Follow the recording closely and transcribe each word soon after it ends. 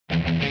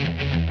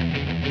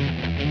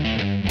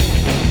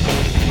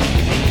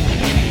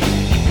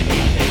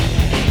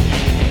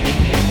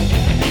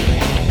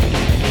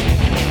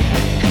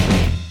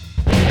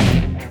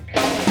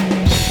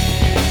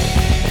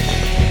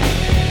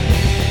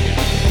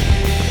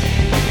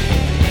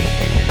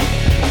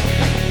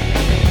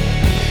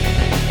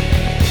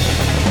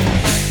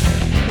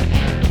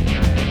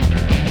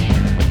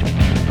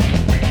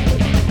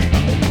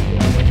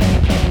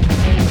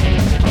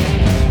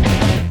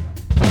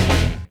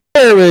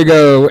There we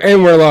go,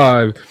 and we're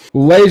live.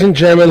 Ladies and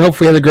gentlemen,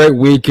 hopefully you had a great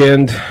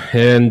weekend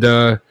and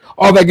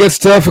all that good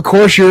stuff. Of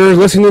course, you're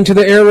listening to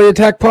the Air Raid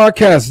Attack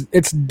Podcast.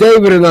 It's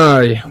David and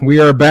I. We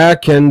are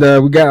back, and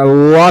we got a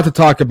lot to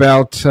talk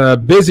about.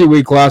 Busy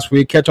week last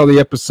week. Catch all the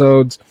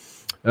episodes,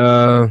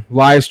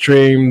 live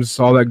streams,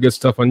 all that good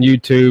stuff on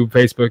YouTube,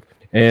 Facebook,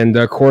 and,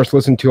 of course,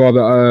 listen to all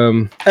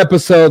the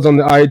episodes on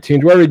the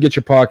iTunes, wherever you get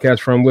your podcast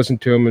from. Listen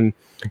to them, and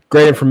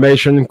great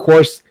information. Of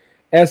course,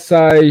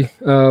 SI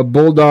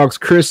Bulldogs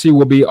Chrissy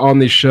will be on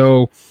the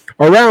show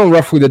around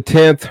roughly the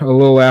 10th, a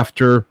little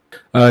after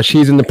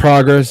she's in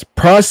the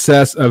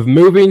process of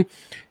moving,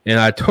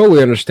 and I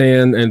totally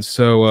understand. And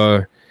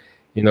so,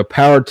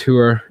 power to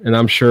her, and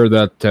I'm sure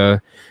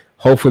that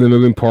hopefully the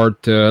moving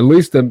part, at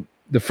least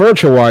the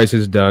furniture-wise,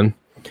 is done.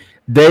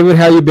 David,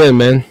 how you been,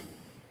 man?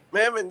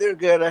 Man, I've been doing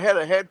good. I had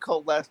a head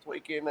cold last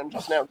weekend. I'm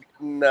just now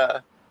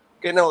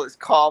getting all this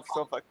cough.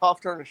 So if I cough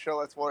during the show,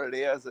 that's what it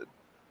is.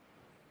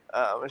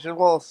 It's just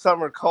one of those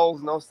summer colds,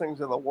 and those things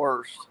are the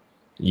worst.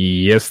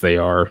 Yes, they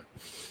are.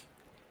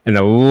 And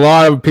a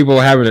lot of people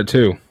are having it,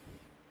 too.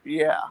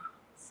 Yeah.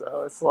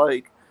 So it's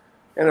like,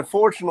 and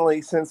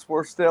unfortunately, since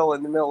we're still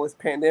in the middle of this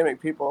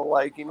pandemic, people are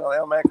like, they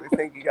automatically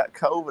think you got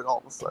COVID all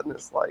of a sudden.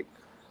 It's like,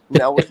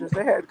 no, it's just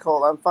a head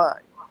cold. I'm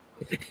fine.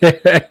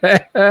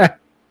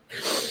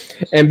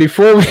 And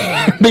before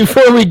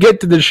we get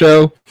to the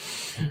show,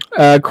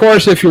 of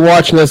course, if you're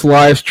watching this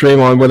live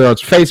stream on whether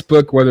it's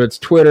Facebook, whether it's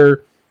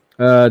Twitter,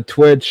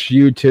 Twitch,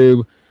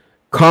 YouTube,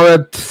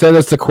 comment, send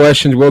us the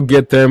questions. We'll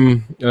get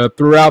them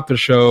throughout the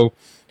show,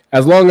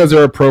 as long as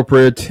they're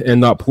appropriate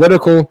and not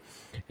political.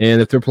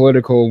 And if they're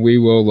political, we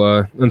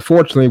will,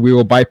 unfortunately, we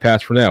will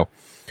bypass for now.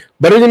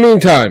 But in the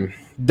meantime,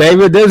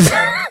 David,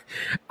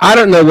 I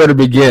don't know where to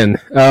begin.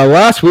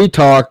 Last we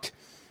talked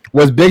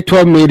was Big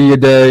 12 Media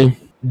Day.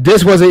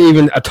 This wasn't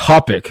even a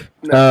topic.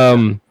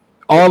 All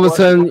of a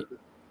sudden,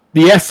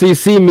 the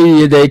SEC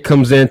Media Day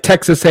comes in.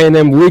 Texas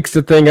A&M leaks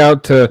the thing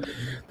out to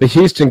the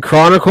Houston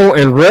Chronicle,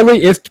 and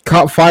really, it's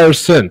caught fire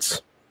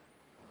since.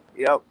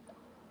 Yep.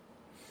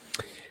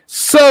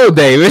 So,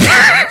 David,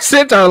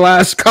 since our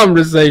last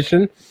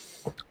conversation,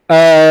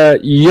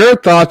 your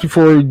thoughts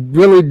before we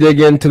really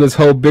dig into this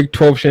whole Big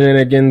 12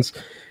 shenanigans,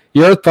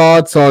 your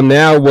thoughts on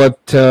now what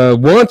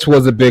once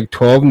was a Big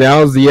 12,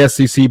 now is the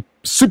SEC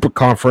Super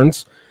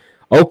Conference.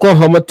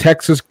 Oklahoma,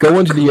 Texas go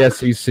into the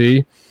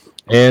SEC,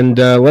 and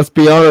let's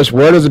be honest,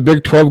 where does the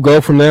Big 12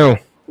 go from now?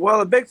 Well,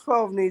 the Big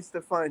 12 needs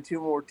to find two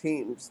more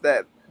teams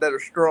that are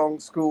strong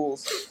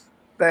schools,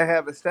 that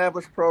have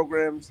established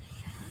programs,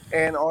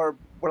 and are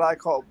what I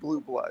call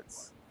blue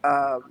bloods,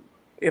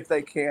 if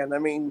they can. I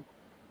mean,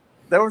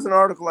 there was an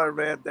article I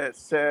read that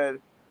said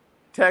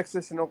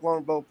Texas and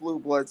Oklahoma both blue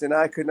bloods, and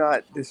I could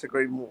not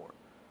disagree more.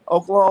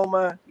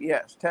 Oklahoma,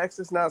 yes.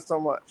 Texas, not so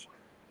much.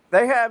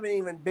 They haven't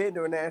even been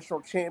to a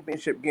national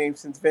championship game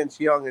since Vince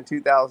Young in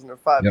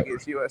 2005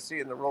 against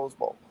USC in the Rose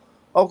Bowl.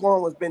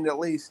 Oklahoma's been to at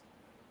least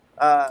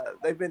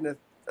they've been to,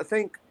 I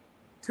think,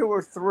 2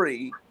 or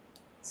 3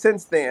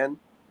 since then,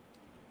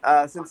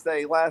 since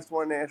they last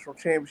won a national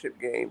championship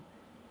game.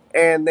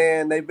 And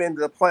then they've been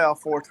to the playoff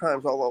 4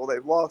 times, although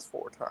they've lost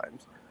 4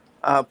 times,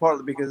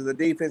 partly because of the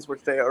defense,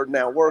 which they are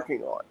now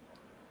working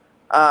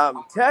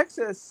on.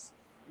 Texas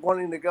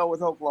wanting to go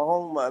with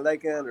Oklahoma, they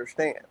can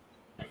understand.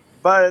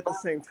 But at the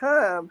same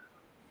time,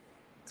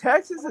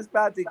 Texas is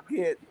about to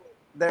get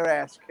their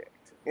ass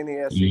kicked in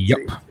the SEC.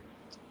 Yep.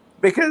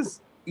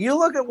 Because you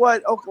look at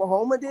what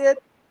Oklahoma did.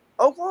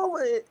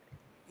 Oklahoma,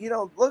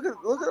 look at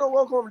what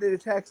Oklahoma did to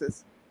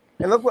Texas,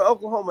 and look what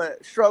Oklahoma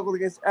struggled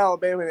against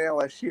Alabama and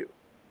LSU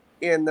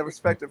in the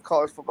respective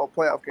college football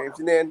playoff games.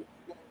 And then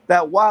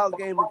that wild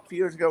game a few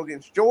years ago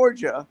against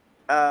Georgia,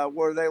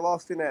 where they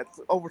lost in that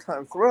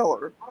overtime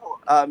thriller,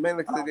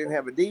 mainly because they didn't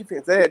have a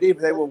defense. They had a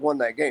defense, they would have won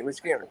that game. It's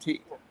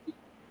guaranteed.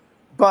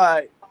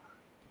 But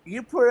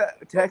you put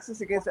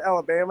Texas against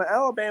Alabama,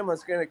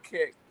 Alabama's going to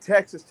kick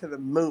Texas to the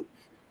moon.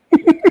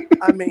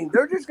 I mean,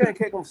 they're just going to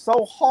kick them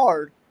so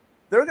hard,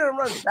 they're going to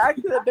run back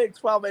to the Big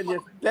 12 and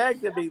just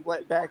beg to be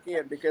let back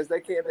in because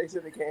they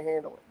said they can't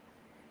handle it.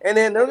 And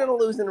then they're going to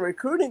lose in the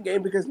recruiting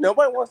game because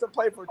nobody wants to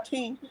play for a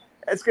team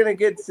that's going to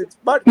get its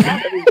butt kicked.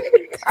 I mean,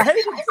 I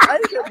hate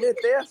to admit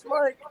this,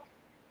 Mike,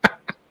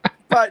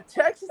 but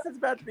Texas is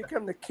about to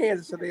become the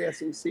Kansas of the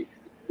SEC.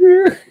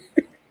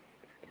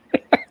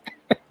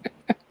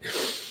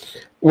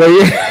 Well,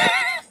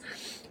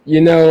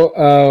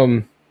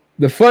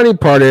 the funny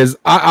part is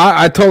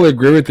I totally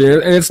agree with you.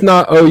 And it's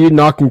not OU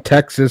knocking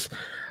Texas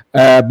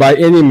by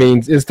any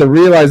means. It's the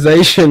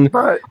realization.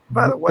 By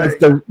the way,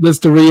 that's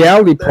the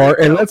reality part.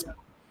 And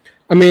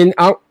I mean,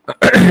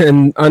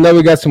 and I know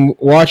we got some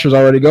watchers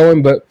already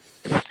going, but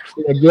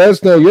let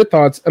us know your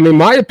thoughts. I mean,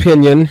 my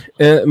opinion,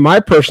 my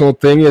personal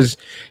thing is,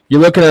 you're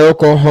looking at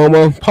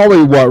Oklahoma,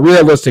 probably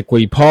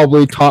realistically,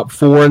 probably top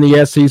 4 in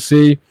the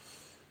SEC.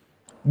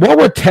 What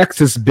would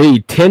Texas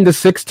be?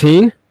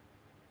 10-16?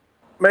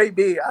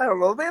 Maybe, I don't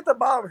know. They're at the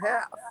bottom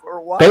half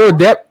or what? They were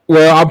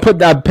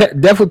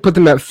definitely put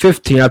them at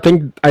 15.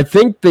 I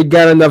think they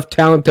got enough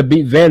talent to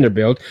beat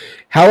Vanderbilt.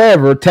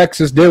 However,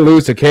 Texas did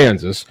lose to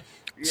Kansas,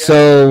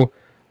 so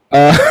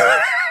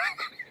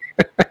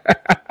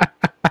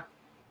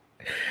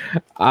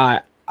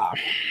I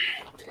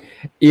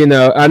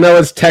know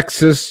it's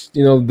Texas.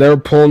 They're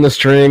pulling the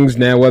strings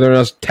now. Whether or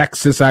not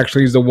Texas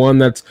actually is the one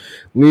that's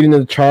leading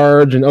the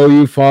charge and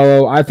OU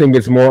follow, I think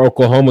it's more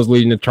Oklahoma's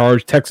leading the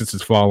charge. Texas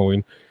is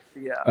following.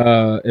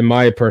 Yeah. In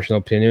my personal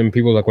opinion,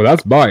 people are like, well,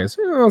 that's bias.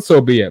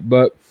 So be it.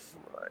 But,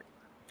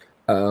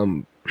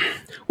 well,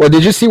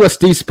 did you see what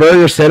Steve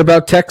Spurrier said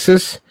about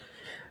Texas?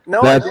 No,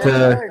 I'm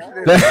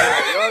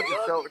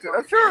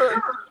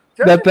sure.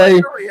 That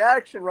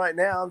reaction right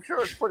now, I'm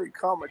sure it's pretty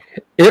comical.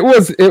 It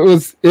was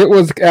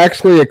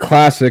actually a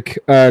classic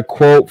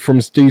quote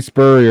from Steve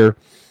Spurrier,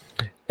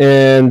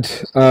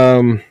 and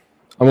I'm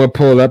gonna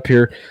pull it up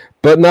here.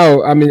 But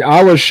no, I mean,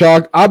 I was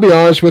shocked. I'll be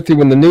honest with you.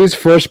 When the news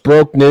first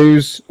broke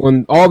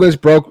when all this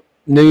broke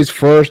news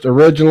first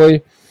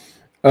originally,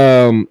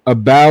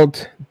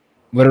 about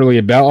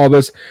all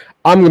this,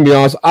 I'm gonna be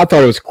honest. I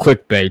thought it was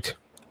clickbait.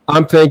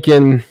 I'm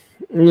thinking,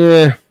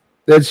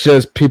 it's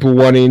just people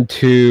wanting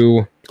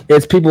to.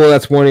 It's people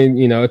that's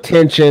wanting,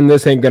 attention.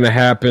 This ain't gonna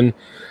happen,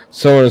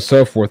 so on and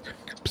so forth.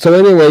 So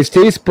anyway,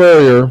 Steve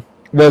Spurrier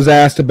was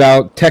asked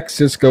about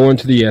Texas going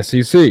to the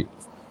SEC.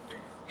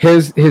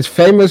 His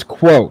famous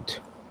quote,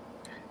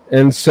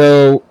 and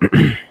so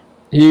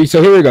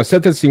here we go.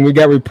 Set the scene. We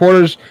got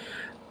reporters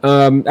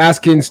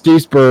asking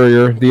Steve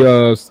Spurrier,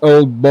 the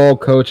old ball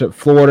coach at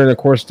Florida and of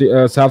course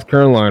South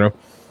Carolina.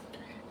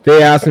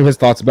 They asked him his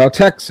thoughts about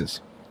Texas.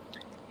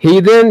 He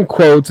then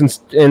quotes,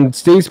 and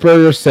Steve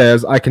Spurrier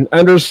says, "I can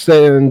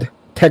understand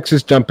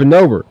Texas jumping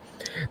over.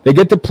 They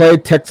get to play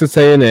Texas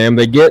A&M.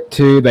 They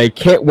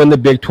can't win the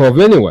Big 12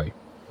 anyway.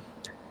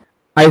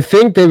 I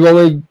think they've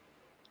only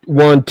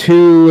won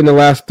 2 in the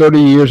last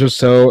 30 years or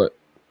so.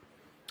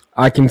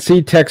 I can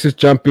see Texas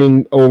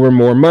jumping over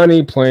more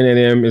money. Playing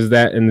A&M is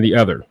that and the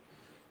other.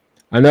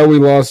 I know we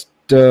lost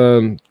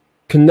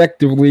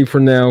connectively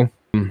for now."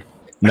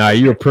 No,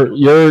 you're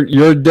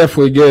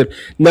definitely good.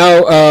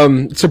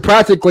 No, so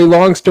practically,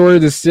 long story.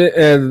 The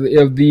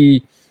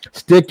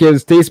stick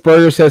is Steve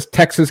Spurrier says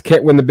Texas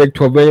can't win the Big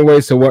 12 anyway,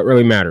 so what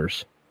really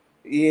matters?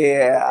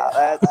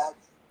 Yeah,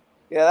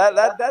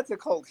 that's a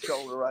cold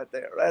shoulder right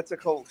there. That's a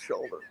cold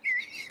shoulder.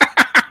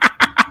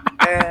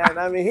 And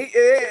I mean, they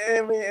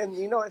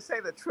say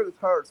the truth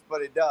hurts,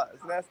 but it does,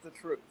 and that's the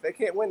truth. They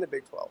can't win the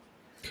Big 12.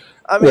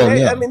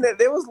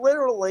 There was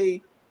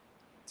literally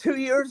 2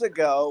 years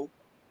ago.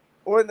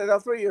 Or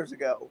 3 years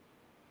ago.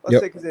 Let's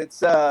say because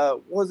it's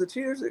was it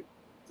 2 years ago?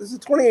 This is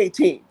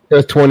 2018. It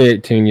was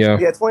 2018, yeah.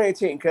 Yeah,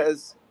 2018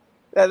 because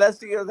that's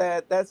the year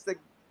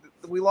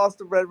we lost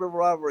the Red River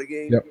rivalry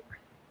game. Yep.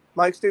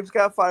 Mike Stoops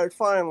got fired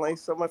finally,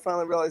 so I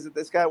finally realized that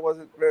this guy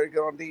wasn't very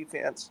good on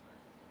defense,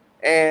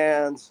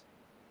 and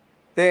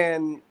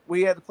then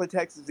we had to play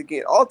Texas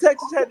again. All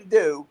Texas had to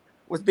do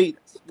was beat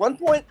us. 1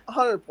 point,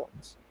 100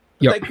 points.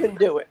 They couldn't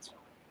do it,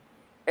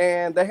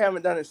 and they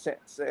haven't done it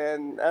since.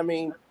 And I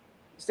mean,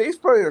 Steve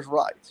Spurrier's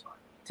right.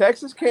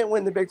 Texas can't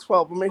win the Big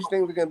 12. What makes you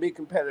think we're going to be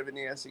competitive in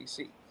the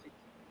SEC?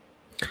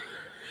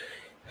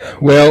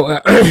 Well,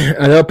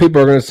 I know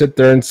people are going to sit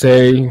there and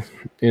say,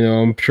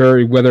 I'm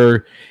sure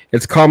whether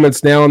it's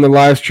comments now on the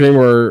live stream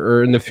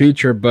or in the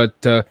future, but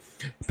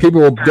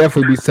people will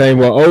definitely be saying,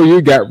 well,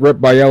 OU got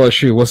ripped by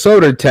LSU. Well, so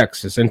did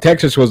Texas, and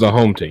Texas was a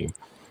home team.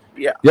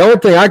 Yeah. The only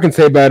thing I can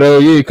say about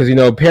OU, because,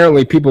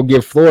 apparently people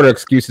give Florida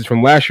excuses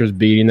from last year's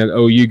beating that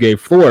OU gave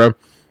Florida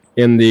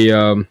in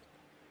the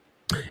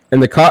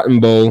Cotton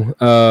Bowl,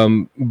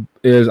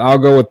 is I'll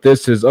go with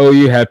this, is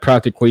OU had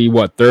practically,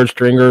 third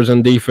stringers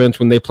on defense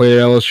when they played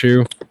at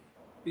LSU?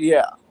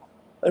 Yeah,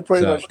 they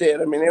pretty much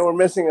did. I mean, they were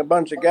missing a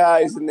bunch of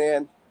guys, and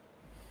then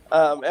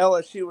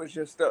LSU was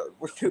just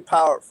was too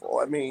powerful.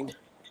 I mean,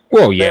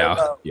 well,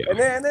 yeah. And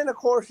then of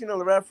course,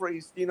 the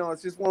referees,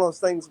 it's just one of those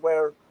things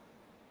where,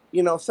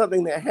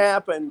 something that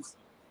happens,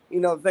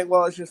 think,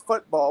 well, it's just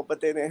football, but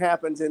then it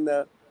happens in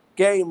the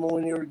game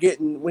when you're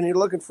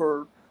looking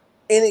for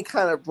any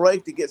kind of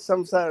break to get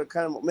some kind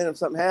of momentum,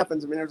 something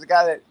happens. I mean, there's a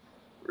guy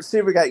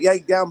receiver got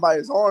yanked down by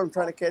his arm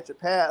trying to catch a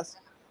pass,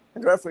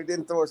 and the referee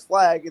didn't throw his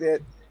flag, and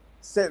it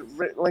sent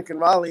Lincoln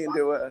Riley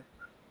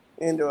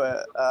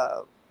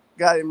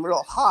got him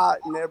real hot,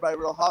 and everybody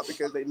real hot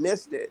because they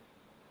missed it.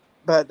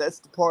 But that's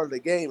the part of the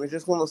game. It's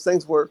just one of those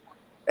things where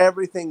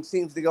everything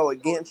seems to go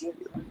against you.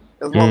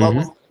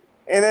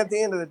 And at the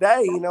end of the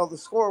day, the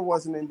score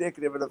wasn't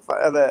indicative of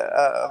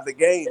the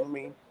game. I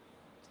mean,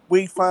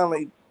 we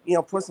finally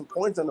put some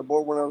points on the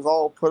board when it was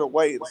all put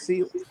away and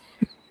sealed.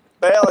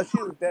 But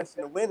LSU was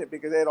destined to win it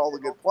because they had all the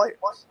good players.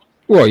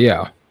 Well,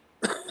 yeah.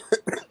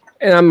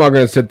 And I'm not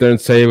going to sit there and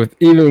say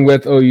even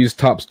with OU's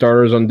top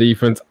starters on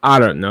defense, I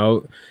don't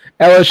know.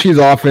 LSU's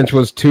offense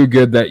was too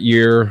good that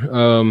year.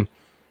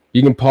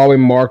 You can probably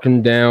mark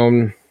them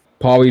down,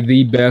 probably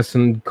the best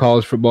in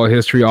college football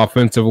history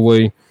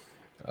offensively.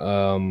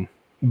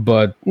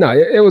 But no,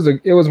 it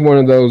was one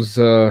of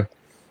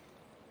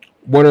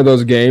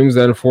those games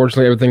that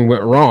unfortunately everything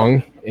went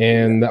wrong,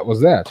 and that was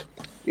that.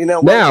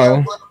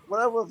 What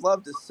I would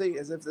love to see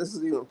is, if this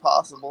is even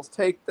possible, is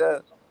take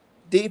the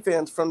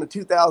defense from the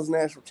 2000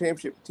 national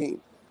championship team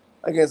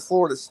against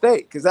Florida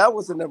State, because that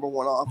was the number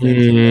one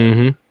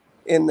offense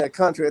in the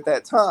country at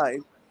that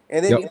time.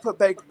 And then you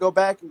go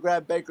back and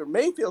grab Baker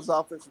Mayfield's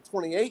offense from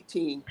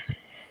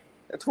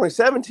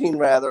 2017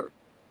 rather,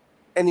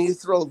 and you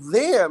throw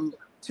them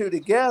two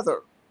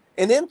together,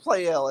 and then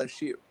play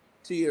LSU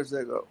 2 years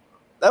ago.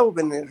 That would have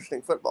been an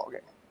interesting football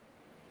game.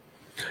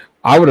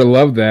 I would have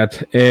loved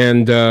that,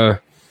 and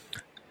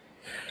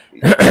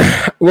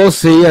we'll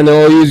see. I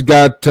know OU's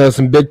got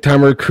some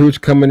big-time recruits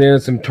coming in,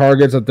 some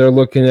targets that they're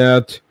looking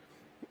at.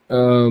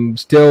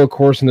 Still, of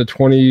course, in the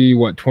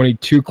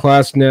 22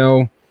 class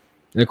now,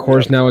 and of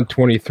course now in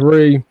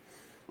 23.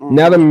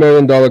 Now the $1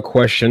 million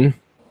question: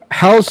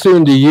 how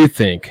soon do you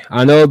think?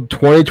 I know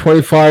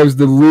 2025 is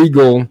the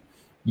legal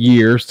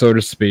year, so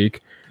to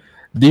speak.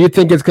 Do you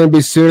think it's going to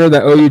be sooner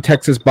that OU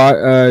Texas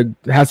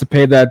has to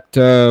pay that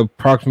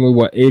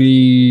approximately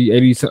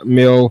 80 something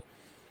mil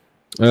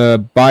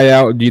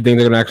buyout? Or do you think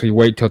they're going to actually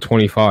wait till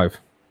 25?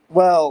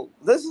 Well,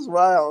 this is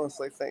what I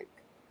honestly think.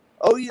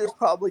 OU is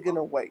probably going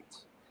to wait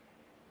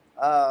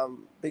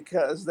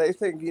because they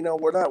think,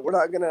 we're not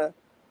going to,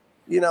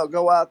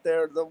 go out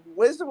there. The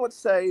wisdom would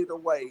say to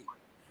wait,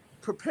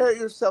 prepare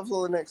yourself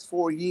for the next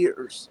 4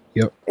 years,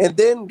 and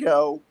then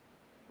go,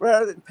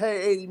 rather than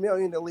pay $80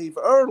 million to leave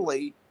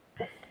early.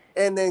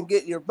 And then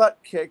get your butt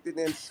kicked, and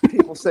then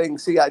people saying,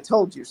 "See, I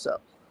told you so."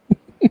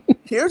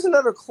 Here's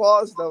another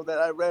clause, though, that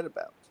I read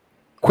about.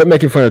 Quit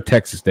making fun of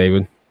Texas,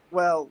 David.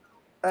 Well,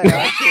 I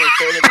can't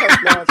say it. It comes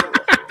natural.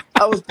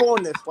 I was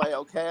born this way,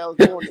 okay? I was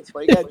born this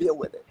way. You got to deal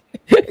with it.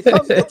 It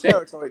comes with the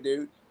territory,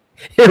 dude.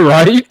 You're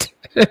right.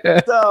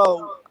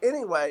 So,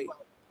 anyway,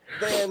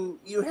 then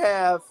you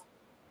have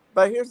 –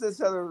 but here's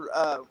this other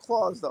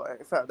clause, though, I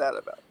found out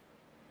about.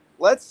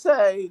 Let's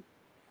say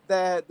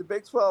that the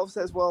Big 12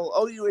 says, well,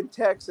 OU and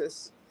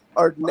Texas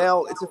are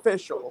now, it's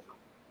official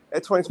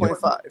at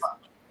 2025.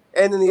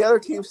 And then the other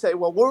teams say,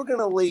 well, we're going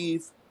to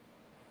leave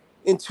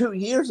in 2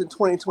 years in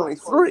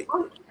 2023.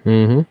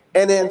 And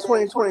then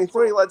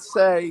 2023, let's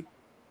say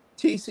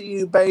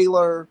TCU,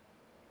 Baylor,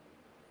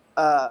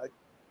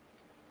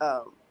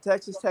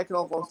 Texas Tech, and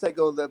Oklahoma State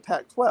go to the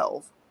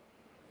Pac-12.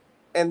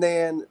 And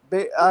then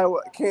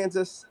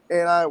Kansas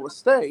and Iowa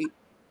State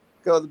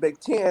go to the Big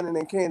Ten. And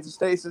then Kansas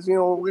State says, we're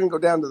going to go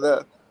down to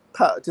the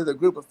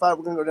group of five.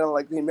 We're going to go down to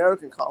like the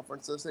American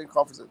Conference, the same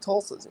conference that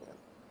Tulsa's in,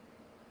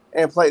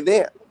 and play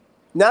them.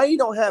 Now you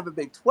don't have a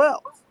Big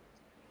 12.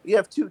 You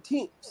have two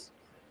teams.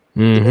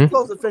 The Big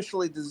 12 is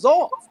officially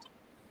dissolved.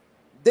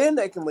 Then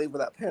they can leave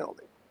without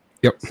penalty.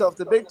 So if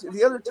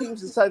the other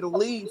teams decide to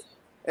leave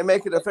and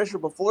make it official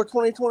before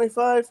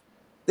 2025,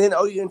 then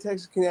OU and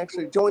Texas can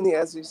actually join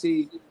the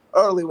SEC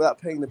early without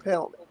paying the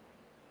penalty.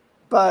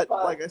 But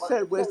like I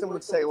said, wisdom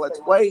would say, let's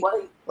wait,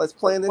 let's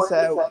plan this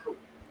out,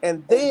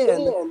 and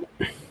then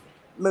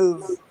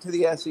move to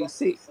the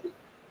SEC.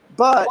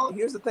 But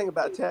here's the thing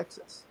about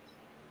Texas.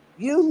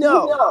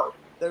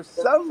 There's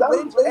some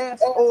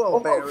rich-ass oil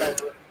baron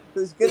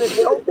who's going to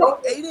donate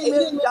 $80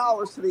 million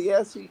to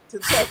the SEC, to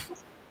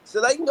Texas,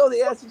 so they can go to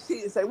the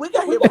SEC and say, we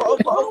got here for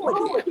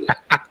Oklahoma here.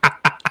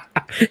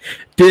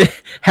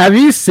 Have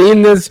you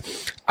seen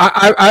this?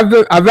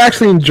 I've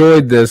actually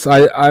enjoyed this.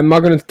 I'm not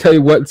going to tell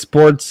you what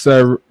sports,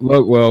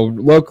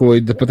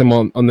 locally, to put them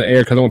on the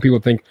air because I don't want people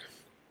to think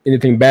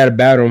anything bad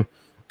about them.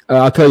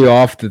 I'll tell you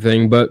off the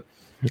thing, but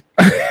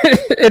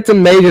it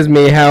amazes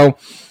me how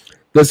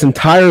this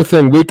entire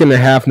thing, week and a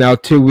half now,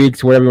 2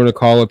 weeks, whatever you want to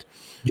call it,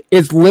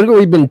 it's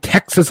literally been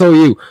Texas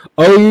OU.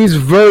 OU's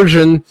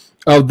version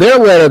of their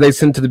letter they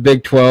sent to the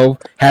Big 12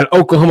 had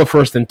Oklahoma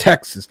first and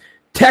Texas.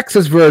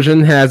 Texas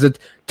version has it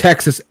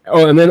Texas,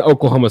 and then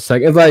Oklahoma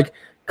second. It's like,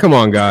 come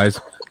on,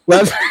 guys.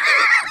 Of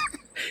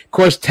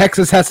course,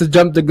 Texas has to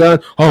jump the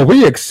gun. Oh,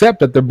 we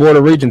accept at the Board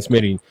of Regents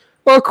meeting.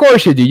 Well, of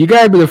course you do. You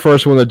got to be the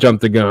first one to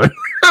jump the gun.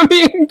 I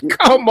mean,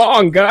 come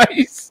on,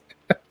 guys.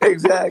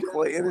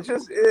 Exactly. And it's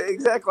just,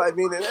 exactly.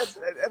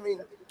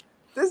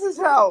 This is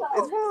how,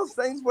 it's one of those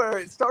things where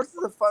it starts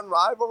as a fun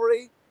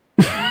rivalry,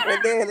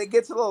 and then it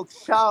gets a little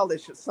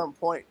childish at some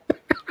point.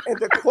 And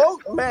to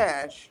quote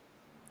MASH,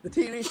 the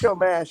TV show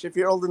MASH, if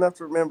you're old enough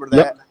to remember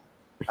that,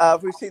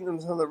 if we've seen them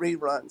on the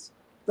reruns,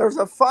 there's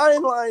a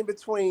fine line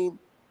between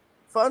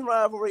fun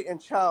rivalry and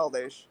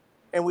childish,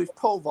 and we've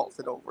pole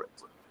vaulted over it.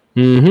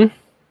 This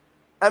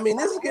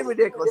is getting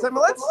ridiculous.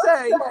 Let's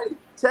say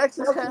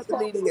Texas has the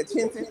meeting at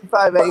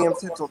 10:55 a.m.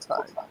 Central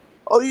Time.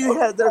 OU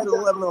had theirs at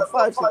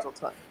 11:05 Central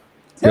Time.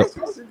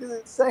 Texas is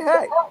going to say,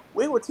 hey,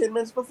 we were 10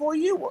 minutes before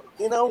you were,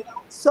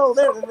 So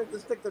they're going to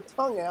stick their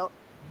tongue out,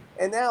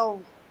 and now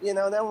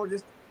we're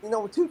just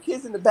with two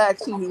kids in the back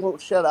seat who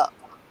won't shut up.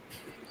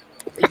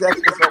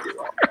 Exactly what we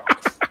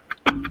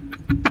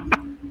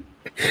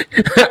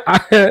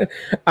are.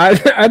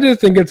 I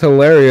just think it's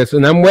hilarious,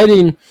 and I'm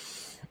waiting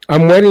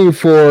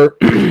for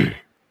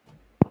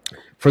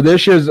for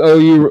this year's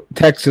OU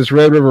Texas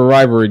Red River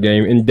rivalry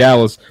game in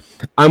Dallas.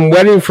 I'm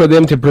waiting for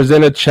them to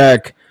present a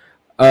check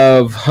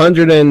of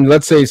 100 and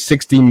let's say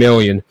 60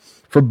 million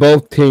for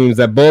both teams,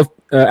 that both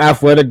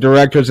athletic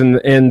directors and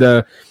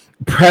the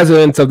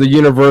presidents of the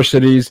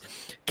universities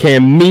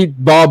can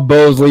meet Bob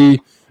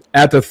Bosley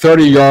at the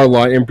 30-yard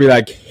line and be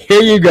like,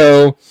 here you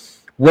go,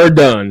 we're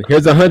done.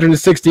 Here's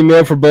 160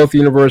 million for both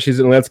universities,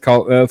 and let's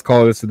call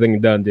this a thing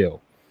done deal.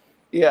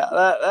 Yeah,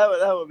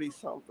 that would be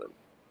something.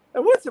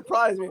 It would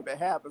surprise me if it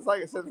happens.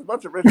 Like I said, there's a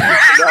bunch of rich people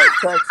down in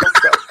Texas,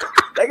 so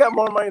they got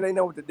more money than they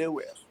know what to do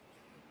with.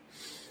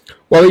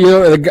 Well,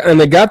 and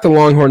they got the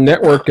Longhorn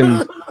Network,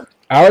 and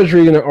I was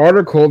reading an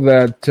article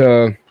that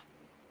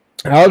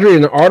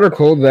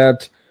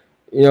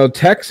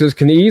Texas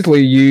can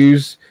easily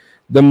use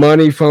the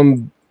money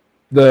from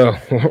the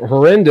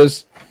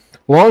horrendous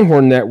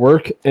Longhorn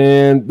Network,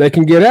 and they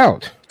can get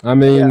out. I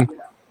mean,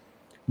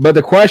 but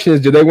the question is,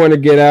 do they want to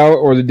get out,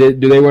 or do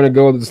they want to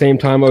go at the same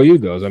time OU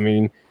goes? I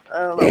mean, I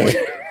don't know.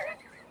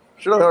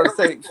 Sure.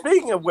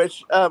 Speaking of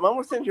which, I'm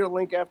going to send you a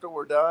link after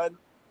we're done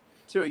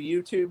to a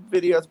YouTube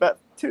video. It's about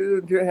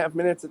 2.5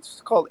 minutes.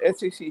 It's called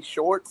SEC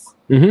Shorts,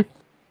 and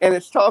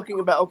it's talking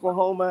about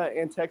Oklahoma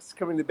and Texas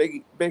coming to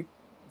big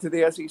to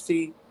the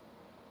SEC,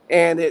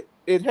 and it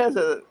has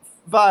a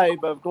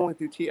vibe of going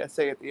through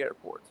TSA at the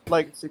airport,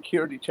 like a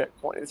security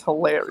checkpoint. It's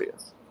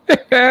hilarious.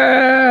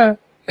 I'll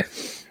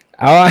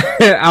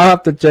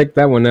have to check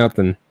that one out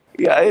then.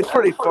 Yeah, it's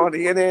pretty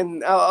funny. And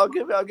then I'll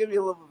give you a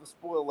little bit of a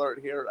spoiler alert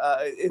here.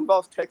 It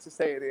involves Texas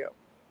A&M.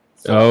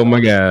 So, oh my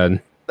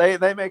God!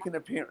 They make an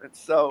appearance,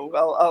 so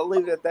I'll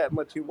leave it at that and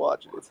let you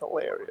watch it. It's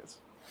hilarious.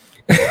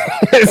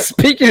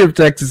 Speaking of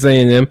Texas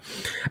A&M,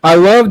 I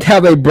loved how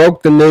they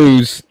broke the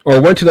news or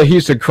went to the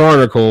Houston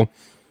Chronicle.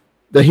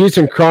 The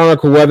Houston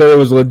Chronicle, whether it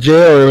was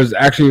legit or it was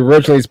actually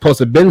originally supposed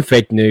to have been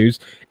fake news,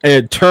 and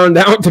it turned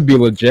out to be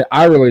legit.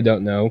 I really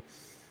don't know.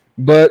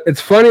 But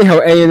it's funny how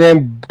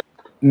A&M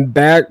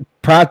back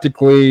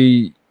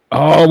practically,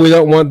 we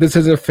don't want, this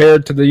isn't fair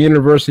to the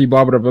university,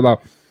 blah, blah, blah, blah.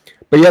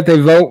 But yet they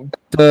vote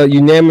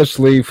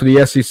unanimously for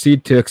the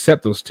SEC to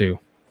accept those two.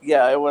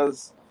 Yeah, it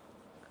was,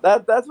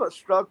 that's what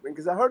struck me,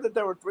 because I heard that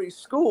there were 3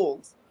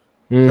 schools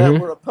that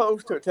were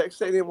opposed to it.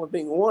 Texas A&M was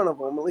being one of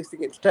them, at least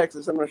against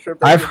Texas. I'm not sure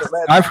if I've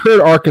heard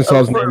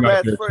Arkansas's name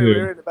out there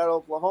too. About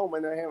Oklahoma,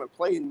 and they haven't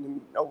played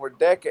in over a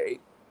decade.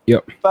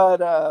 Yep.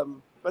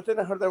 But then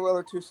I heard there were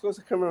other 2 schools.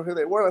 I couldn't remember who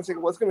they were. I was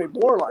thinking, well, it's going to be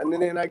borderline.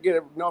 And then I get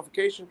a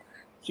notification,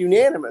 it's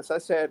unanimous. I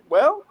said,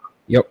 well,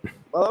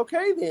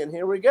 okay, then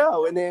here we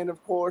go. And then,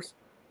 of course,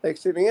 they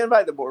send the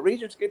invite. The board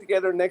regents get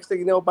together. Next thing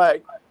you know,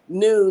 by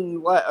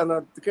noon,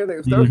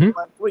 Thursday,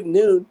 last week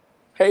noon,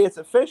 hey, it's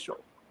official.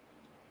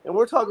 And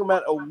we're talking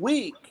about a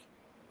week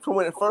from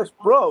when it first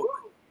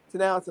broke to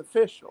now it's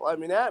official. I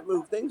mean,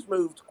 things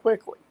moved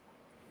quickly.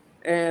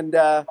 And,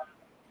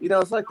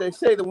 it's like they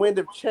say, the winds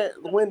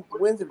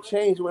of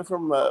change went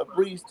from a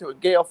breeze to a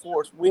gale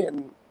force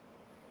wind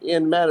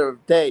in a matter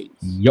of days.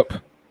 Yep.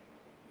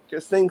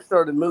 Because things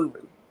started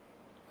moving.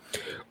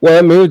 Well,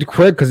 it moved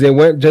quick because it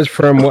went just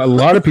from what a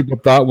lot of people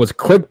thought was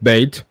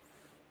clickbait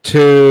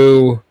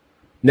to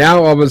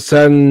now all of a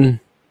sudden,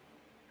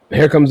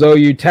 here comes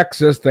OU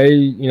Texas.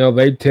 They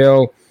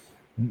tell,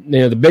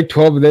 the Big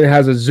 12 then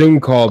has a Zoom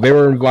call. They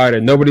were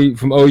invited. Nobody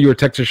from OU or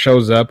Texas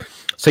shows up.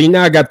 So you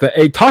now got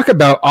talk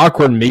about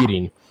awkward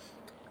meeting.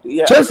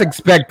 Yeah. Just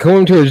expect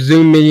going to a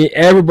Zoom meeting.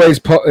 Everybody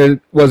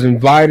was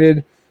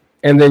invited,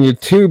 and then your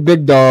 2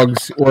 big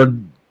dogs were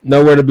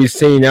nowhere to be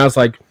seen. Now it's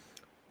like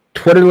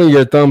twiddling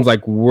your thumbs,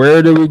 like,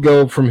 where do we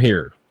go from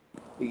here?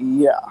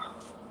 Yeah.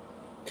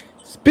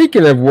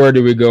 Speaking of where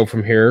do we go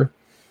from here,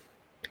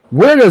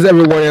 where does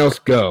everyone else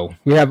go?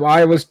 We have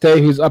Iowa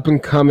State, who's up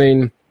and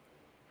coming.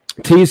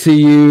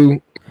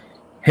 TCU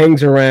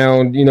hangs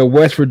around.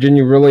 West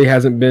Virginia really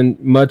hasn't been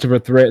much of a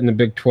threat in the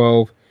Big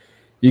 12.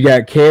 You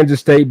got Kansas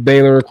State,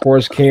 Baylor, of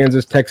course,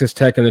 Kansas, Texas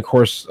Tech, and, of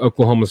course,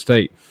 Oklahoma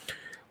State.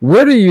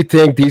 Where do you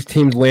think these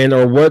teams land,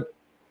 or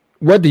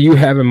what do you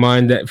have in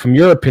mind that, from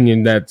your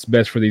opinion, that's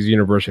best for these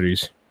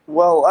universities?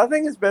 Well, I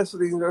think it's best for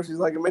these universities,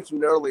 like I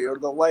mentioned earlier.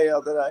 The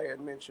layout that I had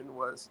mentioned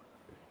was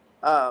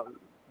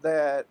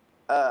that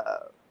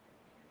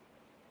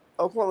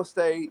Oklahoma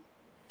State,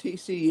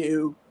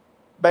 TCU,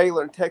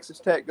 Baylor, and Texas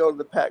Tech go to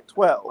the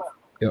Pac-12.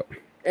 Yep.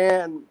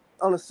 And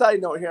on a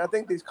side note here, I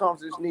think these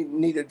conferences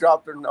need to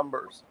drop their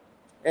numbers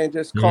and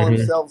just call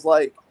themselves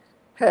like,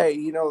 hey,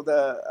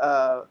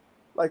 the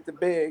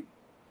big,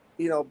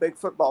 big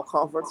football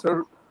conference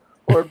or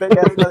a big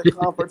athletic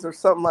conference or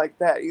something like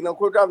that.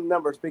 We're dropping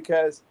numbers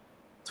because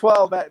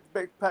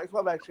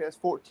Pac-12 actually has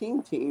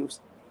 14 teams,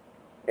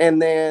 and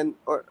then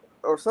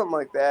or something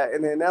like that,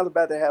 and then now they're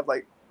about to have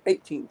like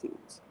 18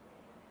 teams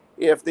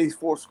if these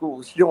 4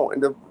 schools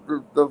join. The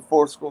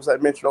 4 schools I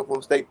mentioned: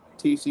 Oklahoma State,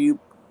 TCU,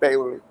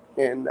 Baylor,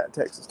 and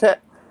Texas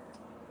Tech.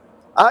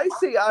 I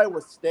see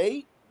Iowa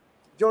State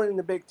joining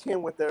the Big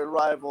Ten with their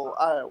rival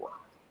Iowa.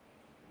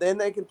 Then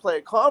they can play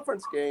a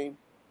conference game,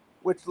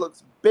 which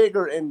looks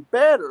bigger and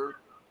better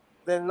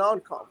than a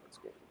non-conference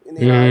game in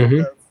the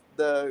eyes of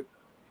the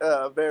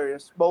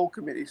various bowl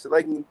committees. So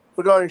they can,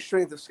 regarding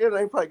strength of schedule,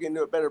 they can probably get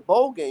into a better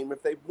bowl game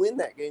if they win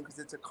that game because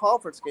it's a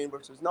conference game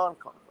versus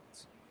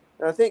non-conference.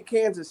 And I think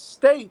Kansas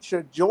State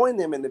should join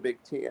them in the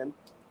Big Ten,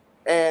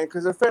 and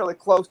because they're fairly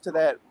close to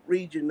that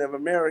region of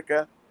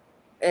America.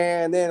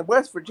 And then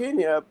West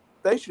Virginia,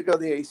 they should go to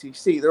the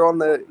ACC. They're on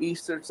the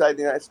eastern side of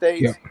the United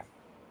States.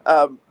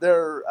 Yeah.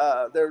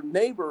 Their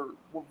neighbor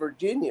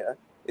Virginia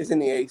is in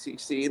the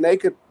ACC, and they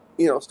could,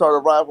 start a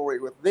rivalry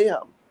with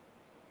them.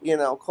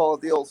 Call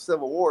it the old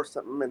Civil War or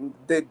something, and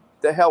did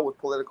the hell with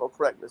political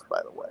correctness,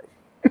 by the way.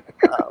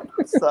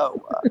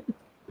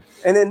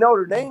 And then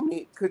Notre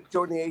Dame could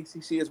join the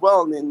ACC as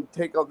well, and then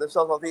take on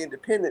themselves off the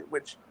independent,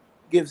 which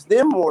gives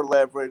them more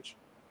leverage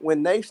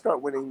when they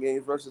start winning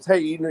games versus, hey,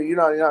 you're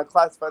not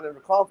classified in a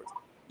conference.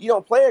 You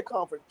don't play a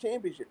conference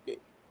championship game.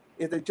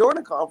 If they join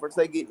a conference,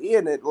 they get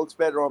in. It looks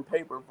better on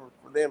paper for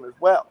them as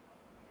well.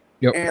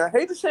 Yep. And I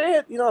hate to say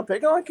it, I'm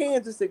picking on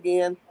Kansas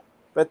again,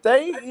 but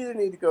they either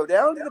need to go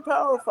down to the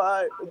Power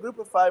 5, the Group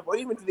of 5, or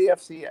even to the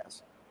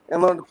FCS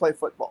and learn to play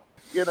football.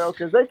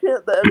 Because they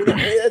can't.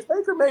 As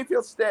Baker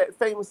Mayfield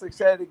famously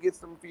said against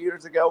them a few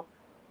years ago,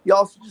 you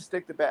also just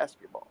stick to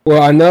basketball.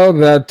 Well, I know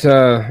that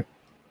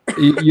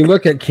you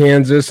look at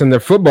Kansas and their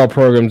football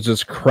program is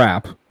just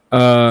crap.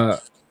 I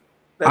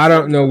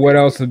don't know what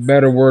else is a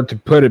better word to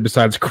put it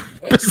besides crap.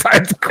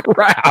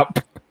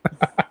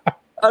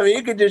 I mean,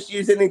 you could just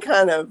use any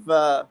kind of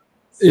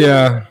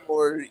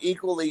or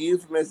equally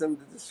euphemism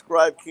to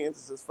describe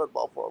Kansas's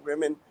football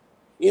program. And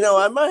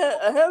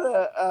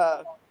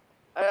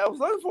I was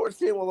looking forward to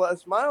seeing what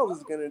Les Miles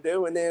is going to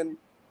do, and then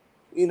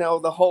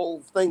the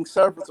whole thing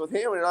surfaced with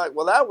him, and you're like,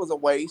 well, that was a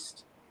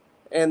waste.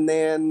 And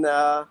then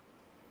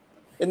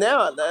and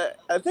now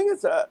I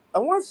think I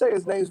want to say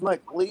his name's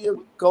Mike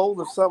Leo Gold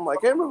or something. I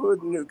can't remember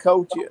who the new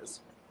coach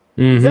is.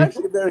 Mm-hmm. He's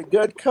actually a very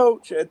good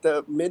coach at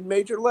the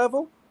mid-major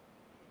level,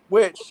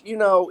 which,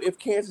 if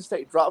Kansas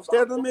State drops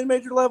down to the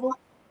mid-major level,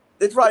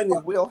 it's right in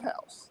his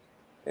wheelhouse.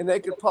 And they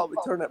could probably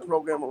turn that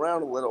program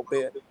around a little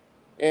bit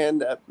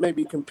and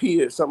maybe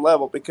compete at some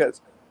level,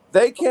 because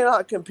they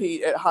cannot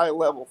compete at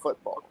high-level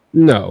football.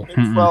 No. Big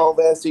 12,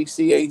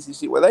 SEC,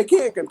 ACC, where they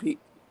can't compete.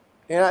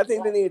 And I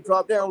think they need to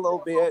drop down a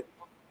little bit,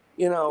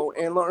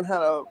 and learn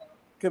how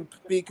to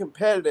be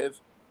competitive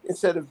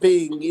instead of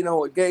being,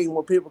 a game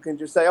where people can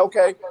just say,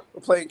 okay, we're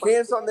playing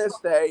Kansas on this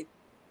day,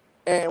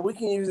 and we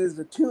can use it as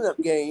a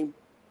tune-up game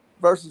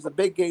versus a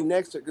big game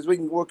next to it, because we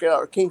can work out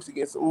our kinks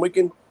against them. We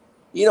can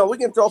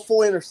throw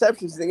 4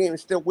 interceptions in the game and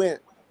still win.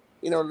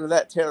 They're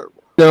that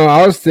terrible. No,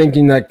 I was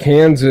thinking that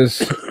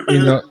Kansas,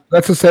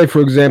 let's just say, for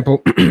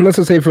example,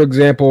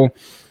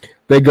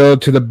 they go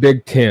to the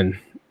Big Ten.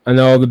 I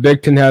know the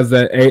Big Ten has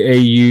that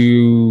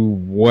AAU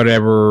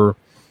whatever.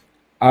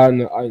 I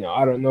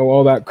don't know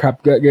all that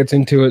crap that gets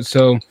into it.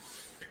 So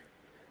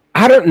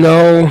I don't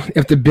know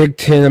if the Big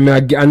Ten. I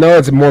mean, I know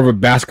it's more of a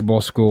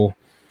basketball school,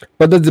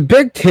 but does the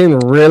Big Ten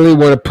really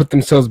want to put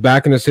themselves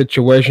back in a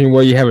situation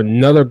where you have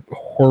another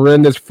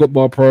horrendous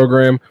football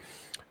program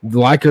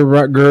like a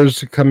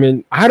Rutgers come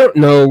in? I don't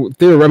know.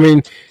 I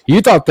mean, you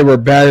thought they were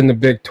bad in the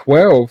Big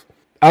 12.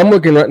 I'm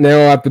looking right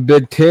now at the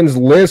Big Ten's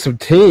list of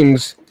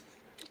teams.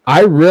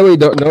 I really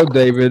don't know,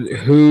 David,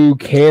 who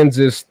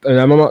Kansas,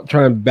 and I'm not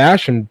trying to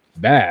bash them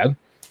bad,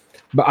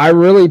 but I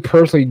really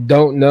personally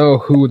don't know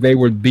who they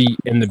would beat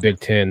in the Big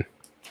Ten.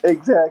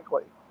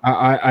 Exactly.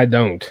 I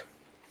don't.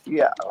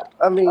 Yeah.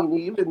 I mean,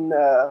 even,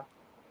 they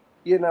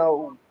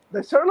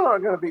certainly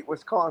aren't going to beat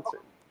Wisconsin.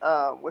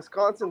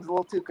 Wisconsin's a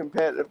little too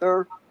competitive.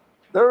 They're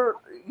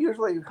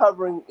usually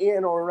hovering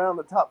in or around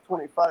the top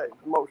 25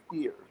 most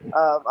years.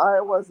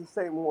 Iowa's the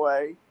same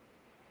way.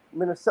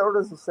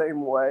 Minnesota's the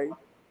same way.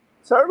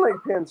 Certainly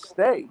Penn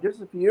State.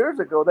 Just a few years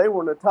ago, they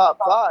were in the top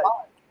 5.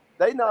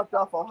 They knocked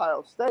off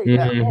Ohio State.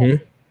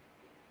 Mm-hmm.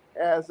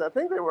 As I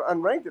think they were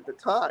unranked at the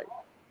time.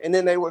 And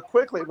then they were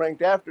quickly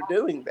ranked after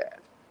doing that,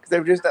 because they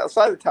were just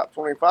outside the top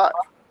 25.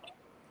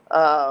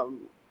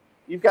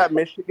 You've got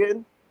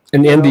Michigan.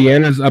 And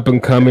Indiana's up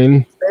and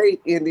coming.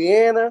 State,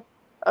 Indiana.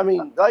 I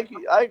mean, I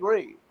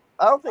agree.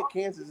 I don't think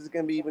Kansas is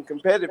going to be even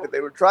competitive if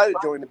they would try to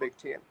join the Big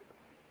Ten.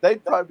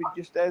 They'd probably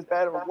be just as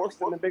bad or worse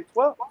than the Big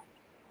 12.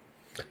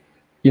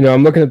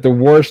 I'm looking at the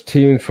worst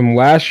team from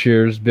last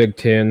year's Big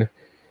Ten,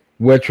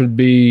 which would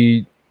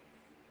be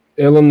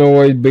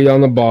Illinois be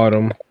on the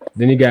bottom.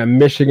 Then you got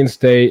Michigan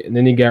State, and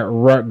then you got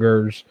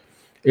Rutgers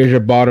is your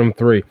bottom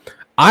 3.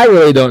 I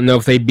really don't know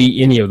if they beat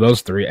any of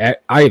those 3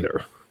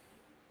 either.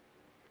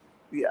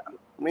 Yeah,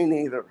 me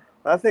neither.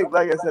 I think,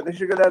 like I said, they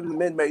should go down to the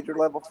mid-major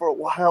level for a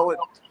while and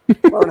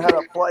learn how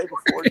to play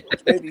before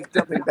maybe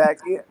jumping back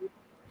in.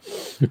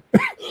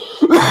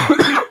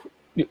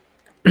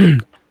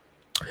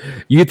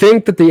 You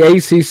think that the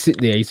ACC,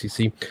 do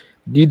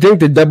you think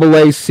the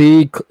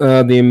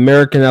AAC, the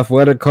American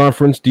Athletic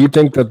Conference, do you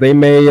think that they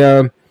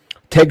may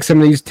take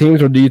some of these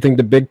teams, or do you think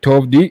the Big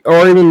 12,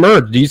 or even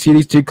merge? Do you see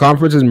these two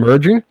conferences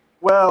merging?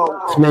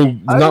 Well, I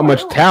mean, there's not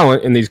much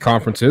talent in these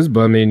conferences,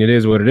 but I mean, it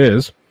is what it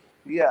is.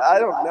 Yeah, I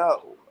don't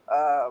know.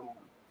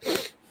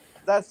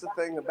 That's the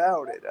thing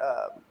about it.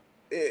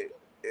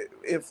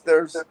 If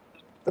there's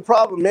the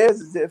problem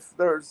is if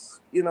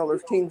there's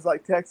there's teams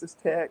like Texas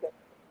Tech,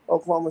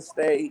 Oklahoma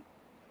State,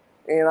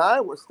 and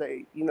Iowa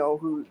State,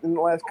 who in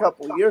the last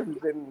couple of years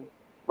have been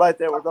right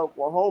there with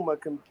Oklahoma,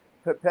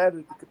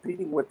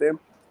 competing with them.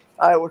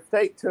 Iowa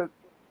State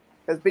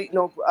has beaten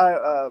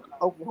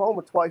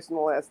Oklahoma twice in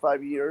the last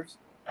 5 years.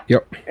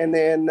 Yep. And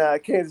then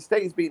Kansas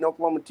State has beaten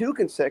Oklahoma 2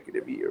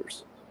 consecutive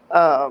years.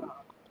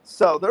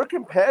 So they're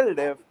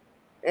competitive,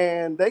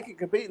 and they can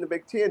compete in the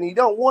Big Ten. You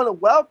don't want to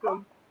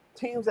welcome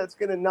teams that's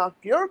going to knock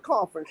your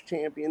conference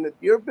champion,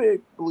 your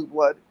big blue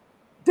blood,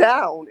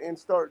 down and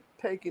start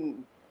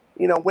taking,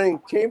 winning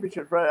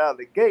championships right out of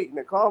the gate in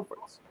the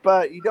conference.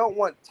 But you don't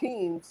want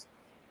teams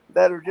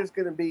that are just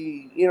going to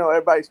be,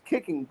 everybody's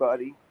kicking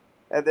buddy,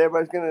 and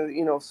everybody's going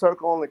to,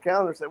 circle on the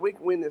counter and say, we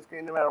can win this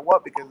game no matter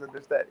what because they're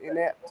just that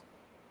inept.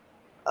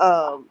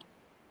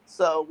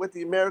 So with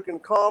the American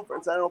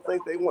Conference, I don't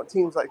think they want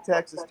teams like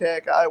Texas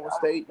Tech, Iowa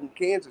State, and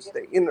Kansas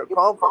State in their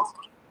conference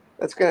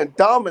that's going to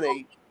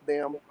dominate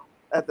them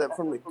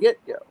from the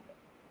get-go.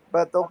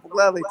 But they'll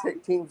gladly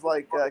take teams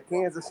like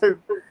Kansas who,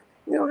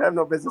 have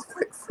no business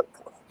playing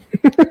football.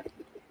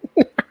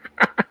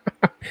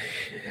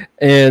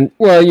 And,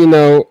 well,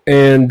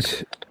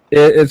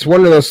 it's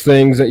one of those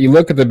things that you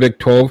look at the Big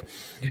 12,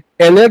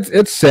 and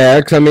it's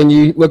sad because, I mean,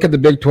 you look at the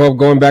Big 12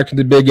 going back to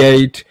the Big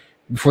 8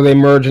 before they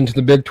merge into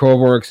the Big 12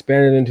 or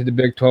expanded into the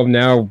Big 12.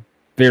 Now,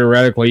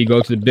 theoretically, you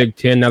go to the Big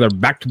 10. Now they're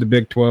back to the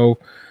Big 12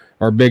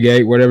 or Big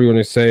 8, whatever you want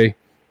to say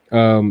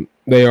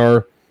they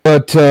are.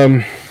 But,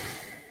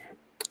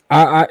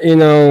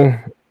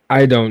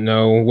 I don't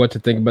know what to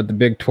think about the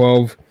Big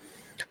 12.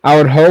 I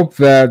would hope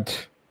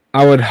that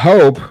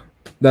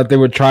they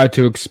would try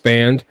to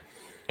expand.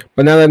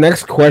 But now the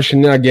next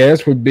question, I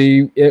guess, would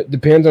be, it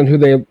depends on who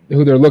they're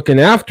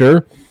looking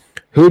after.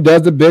 Who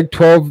does the Big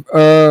 12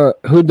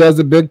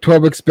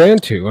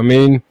 expand to? I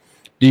mean,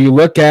 do you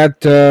look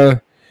at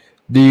a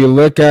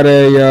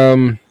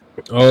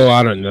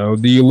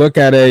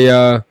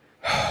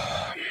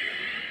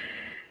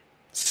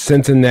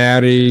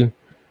Cincinnati?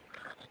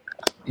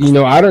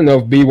 I don't know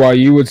if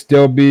BYU would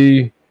still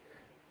be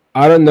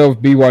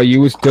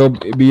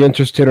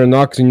interested or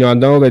not, because I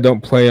know they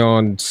don't play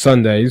on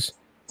Sundays.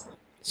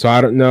 So I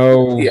don't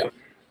know. Yeah.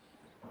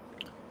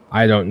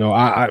 I don't know.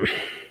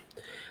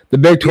 The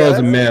Big 12 is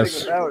a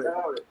mess. And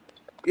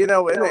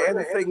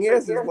the thing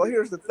is, well,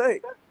 here's the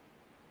thing.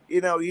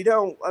 You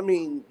don't. I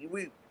mean, I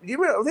think it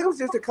was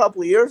just a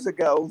couple of years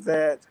ago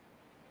that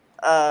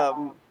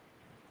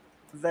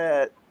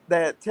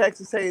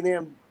Texas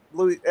A&M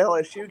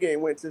LSU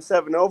game went to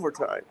 7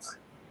 overtimes.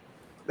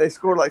 They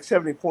scored like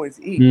 70 points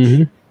each.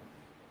 Mm-hmm.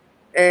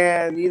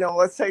 And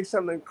let's say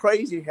something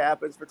crazy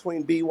happens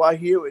between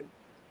BYU and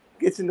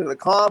gets into the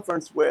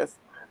conference with.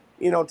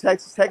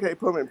 Texas Tech, they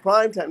put them in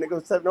prime time. They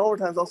go 7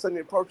 overtimes. All of a sudden,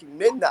 they're approaching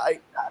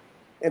midnight,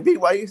 and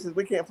BYU says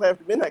we can't play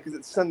after midnight because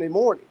it's Sunday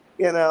morning.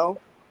 Well,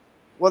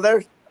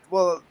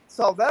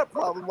 solve that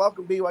problem.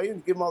 Welcome BYU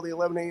and give them all the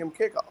 11 a.m.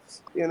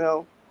 kickoffs.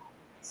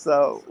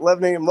 So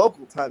 11 a.m.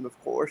 local time,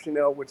 of course.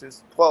 Which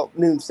is 12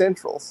 noon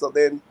Central. So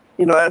then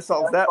that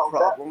solves that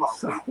problem.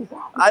 So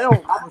I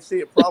don't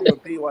foresee a problem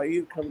with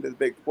BYU coming to the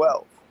Big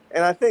 12.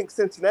 And I think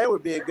Cincinnati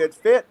would be a good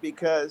fit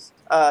because,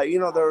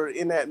 they're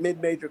in that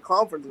mid-major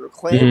conference. They're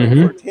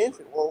clamoring for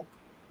attention. Well,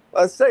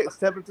 let's say,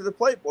 step up to the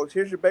plate, boys.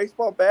 Here's your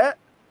baseball bat.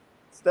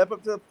 Step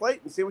up to the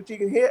plate and see what you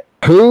can hit.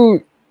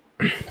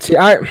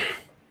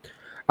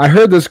 I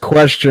heard this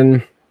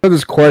question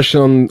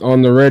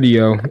on the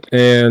radio,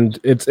 and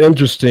it's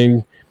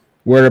interesting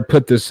where to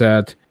put this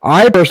at.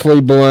 I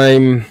personally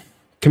blame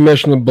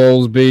Commissioner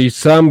Bowlesby.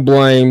 Some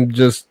blame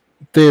just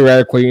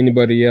theoretically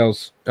anybody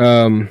else.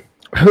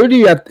 Who do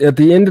you, at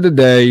the end of the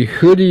day,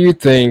 who do you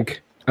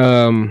think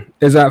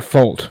is at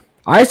fault?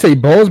 I say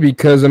Bowles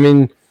because, I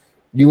mean,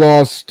 you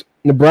lost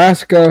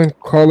Nebraska,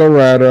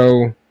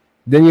 Colorado,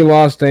 then you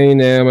lost A&M,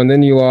 and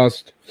then you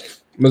lost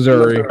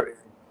Missouri.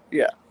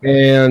 Yeah.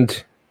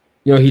 And,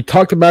 he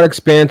talked about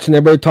expansion.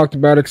 Everybody talked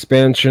about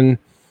expansion.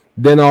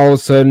 Then all of a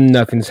sudden,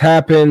 nothing's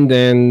happened,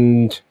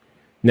 and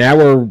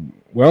now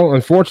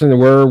unfortunately,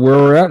 where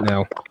we're at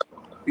now.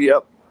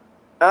 Yep.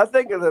 I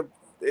think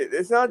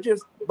it's not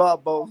just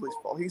Bob Bowlesley's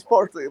fault. He's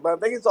partially, but I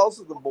think it's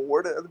also the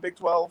board of the Big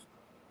 12,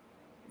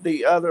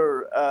 the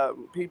other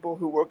people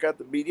who work out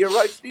the media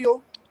rights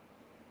deal.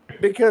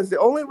 Because the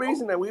only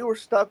reason that we were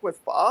stuck with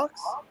Fox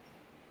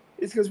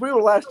is because we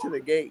were last to the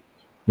game.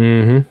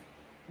 Mm-hmm.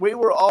 We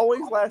were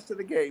always last to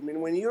the game.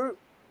 And when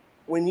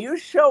you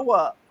show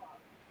up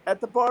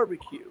at the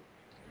barbecue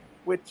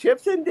with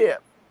chips and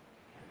dip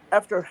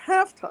after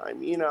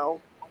halftime,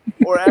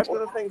 or after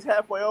the thing's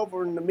halfway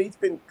over and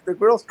the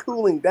grill's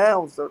cooling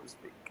down, so to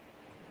speak,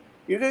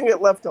 you're going to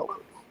get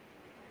leftovers.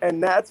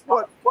 And that's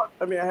what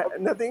I mean,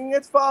 nothing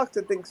against Fox.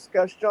 I think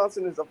Gus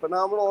Johnson is a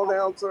phenomenal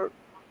announcer.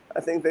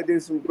 I think they do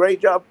some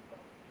great job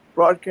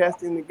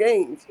broadcasting the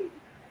games.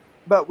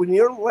 But when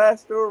you're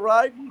last to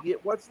arrive, you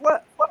get what's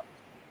left.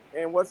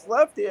 And what's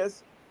left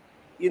is,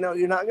 you're not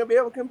going to be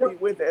able to compete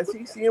with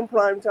SEC in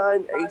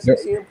primetime,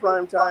 ACC in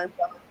primetime,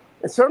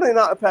 and certainly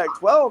not a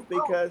Pac-12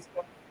 because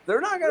they're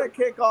not going to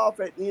kick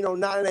off at,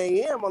 9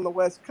 a.m. on the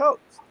West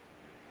Coast.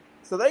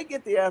 So they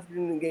get the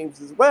afternoon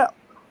games as well.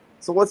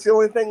 So what's the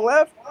only thing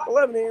left?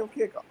 11 a.m.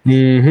 kickoff.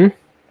 Mm-hmm.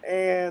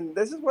 And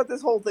this is what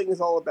this whole thing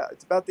is all about.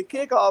 It's about the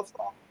kickoffs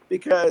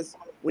because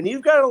when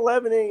you've got an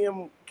 11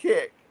 a.m.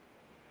 kick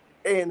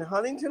in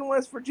Huntington,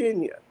 West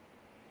Virginia,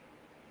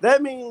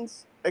 that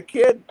means a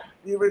kid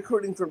you're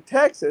recruiting from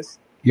Texas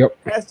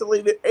has to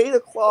leave at 8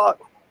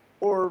 o'clock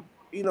or,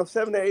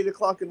 7 to 8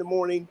 o'clock in the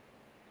morning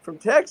from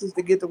Texas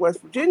to get to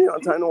West Virginia on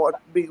time to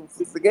be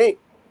the game.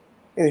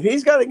 And if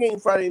he's got a game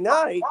Friday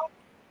night,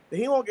 then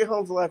he won't get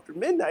home till after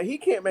midnight. He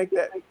can't make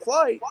that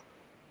flight.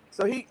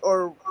 So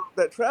or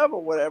that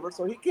travel, whatever.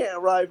 So he can't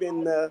arrive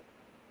in that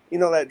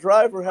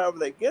drive or however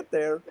they get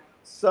there.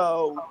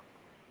 So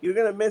you're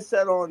going to miss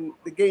that on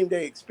the game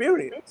day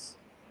experience.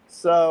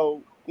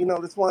 So,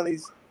 that's one of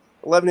these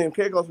 11 a.m.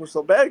 kickoffs were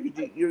so bad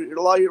because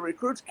a lot of your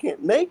recruits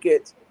can't make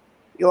it.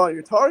 A lot of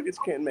your targets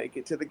can't make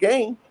it to the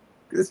game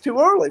because it's too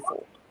early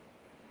for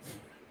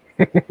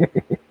them.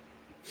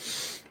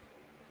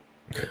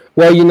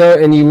 Well,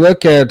 and you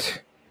look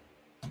at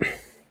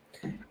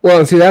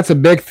see, that's a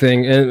big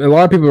thing. And a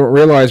lot of people don't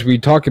realize we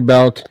talk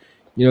about,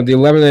 the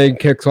 11 a.m.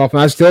 kicks off.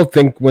 And I still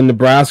think when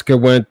Nebraska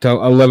went to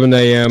 11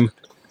 a.m.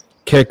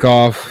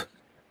 kickoff,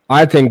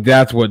 I think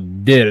that's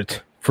what did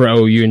it for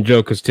OU and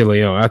Joe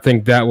Castillo. I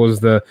think that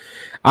was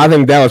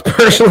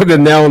personally the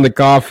nail in the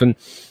coffin.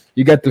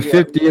 You got the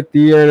 50th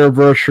year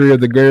anniversary of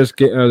the greatest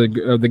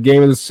of the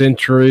game of the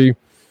century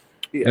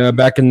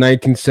back in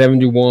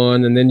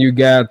 1971. And then you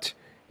got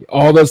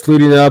all this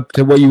leading up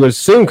to what you would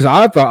assume, because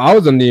I thought I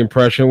was under the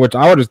impression, which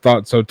I would have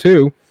thought so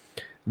too,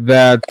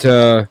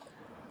 that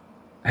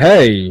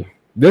hey,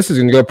 this is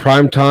going to go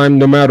prime time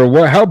no matter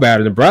how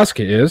bad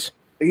Nebraska is.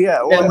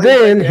 Yeah, well, and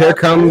then here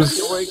comes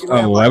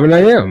 11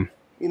 a.m.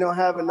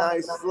 Have a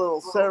nice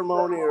little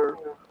ceremony, or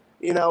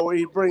where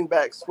you bring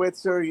back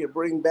Switzer, you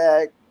bring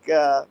back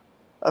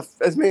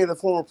as many of the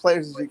former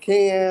players as you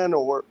can,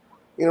 or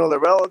their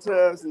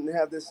relatives, and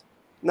have this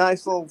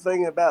nice little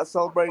thing about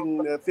celebrating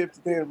the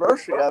 50th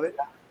anniversary of it.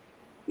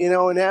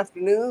 An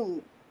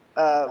afternoon,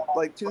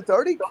 like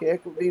 2:30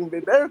 kick would even be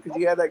better because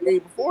you had that game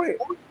beforehand.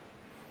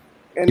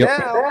 And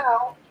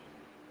now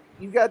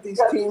you got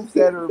these teams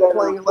that are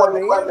playing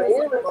 11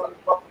 a.m.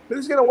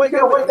 Who's going to wake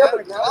up at 9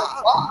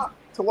 o'clock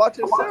to watch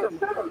this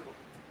ceremony?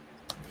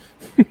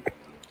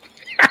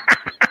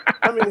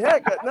 I mean,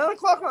 heck, at 9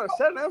 o'clock on a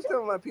Saturday, I'm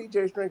still in my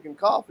PJs drinking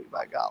coffee,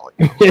 by golly.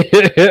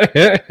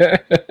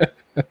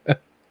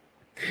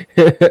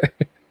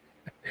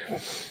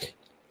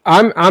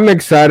 I'm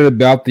excited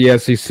about the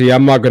SEC.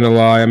 I'm not going to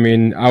lie. I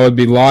mean, I would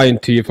be lying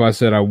to you if I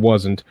said I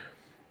wasn't.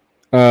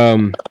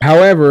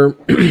 However,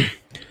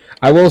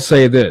 I will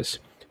say this.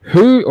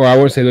 I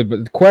won't say that,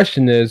 but the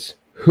question is,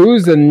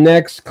 who's the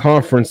next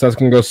conference that's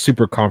going to go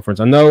super conference?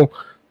 I know,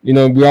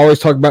 we always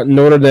talk about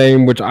Notre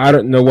Dame, which I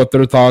don't know what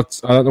their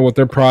thoughts, I don't know what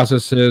their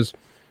process is.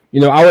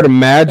 I would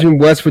imagine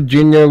West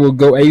Virginia will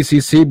go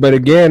ACC, but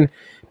again,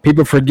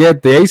 people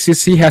forget the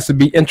ACC has to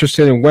be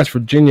interested in West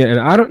Virginia, and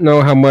I don't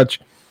know how much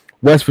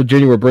West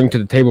Virginia will bring to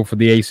the table for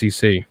the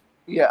ACC.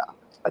 Yeah,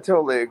 I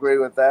totally agree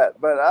with that.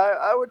 But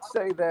I would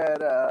say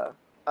that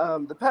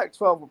the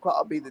Pac-12 will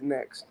probably be the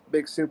next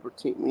big super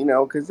team,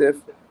 because if,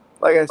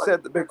 like I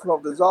said, the Big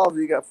 12 dissolves,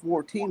 you got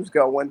 4 teams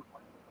going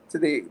to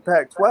the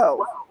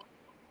Pac-12,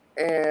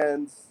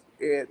 and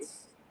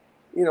it's,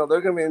 they're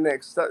going to be the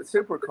next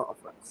super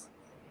conference.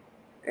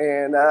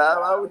 And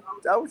I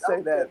would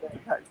say that the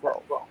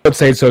Pac-12. I would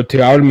say so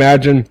too. I would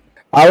imagine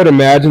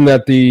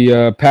that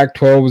the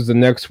Pac-12 is the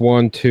next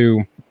one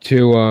to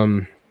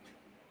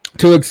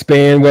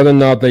expand. Whether or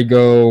not they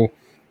go,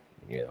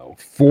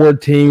 4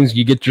 teams,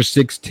 you get your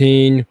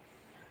 16,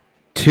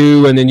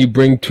 2, and then you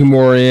bring 2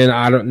 more in.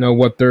 I don't know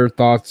what their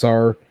thoughts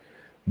are,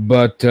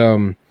 but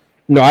no,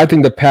 I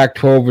think the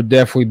Pac-12 would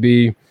definitely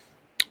be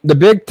the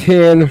Big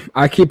Ten.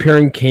 I keep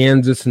hearing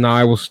Kansas and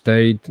Iowa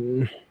State.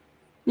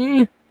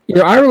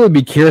 I really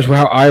be curious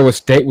how Iowa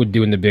State would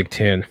do in the Big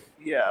Ten.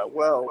 Yeah,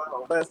 well,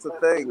 that's the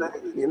thing.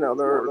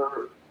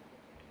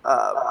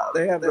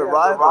 They have their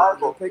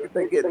rivals. If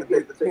they get in the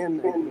Big Ten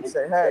and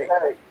say, hey,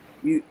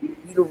 you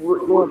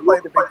want to play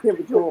the Big Ten,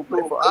 but you want to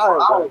play for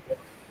Iowa,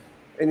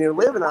 and you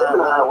live in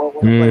Iowa,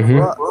 play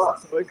for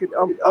us. So it could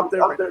up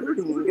their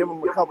recruiting and give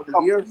them a couple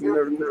of years and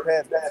they're going to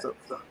that. So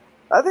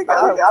I think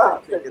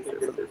Iowa State gets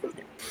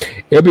it.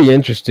 It'll be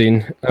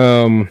interesting.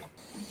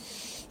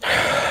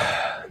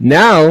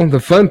 Now the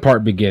fun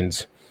part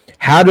begins.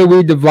 How do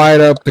we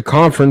divide up the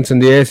conference in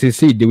the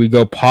SEC? Do we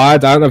go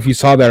pods? I don't know if you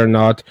saw that or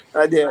not.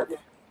 I did.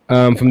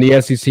 From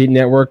the SEC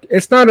network.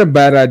 It's not a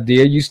bad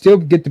idea. You still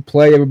get to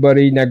play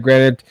everybody. Now,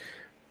 granted,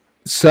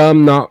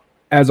 some not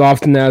as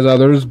often as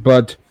others,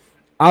 but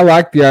I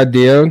like the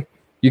idea.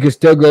 You can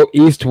still go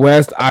east,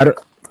 west.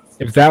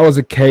 if that was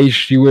the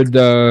case, you would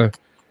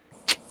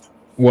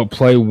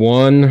play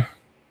one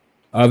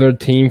other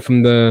team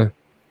from the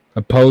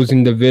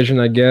opposing division,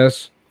 I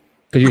guess,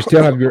 because you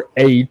still have your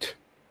 8.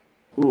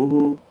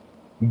 Mm-hmm.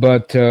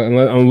 But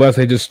unless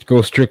they just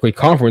go strictly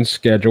conference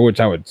schedule,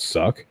 which I would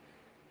suck.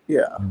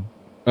 Yeah.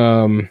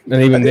 And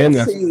even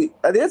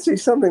I did see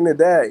something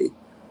today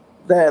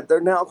that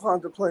they're now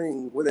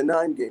contemplating with a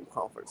 9-game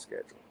conference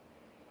schedule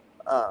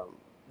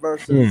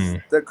versus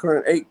the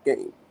current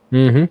 8-game.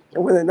 Mm-hmm.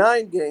 And with a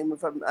 9-game,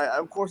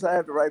 of course I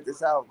have to write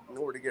this out in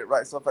order to get it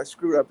right. So if I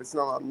screw up, it's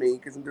not on me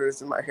because I'm doing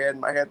this in my head.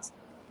 My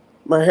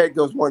head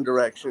goes one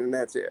direction, and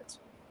that's it.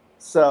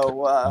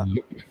 So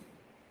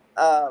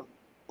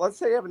let's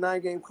say you have a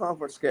 9-game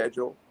conference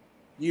schedule.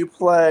 You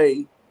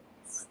play,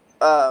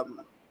 or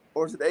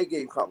is it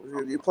 8-game conference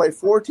schedule? You play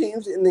 4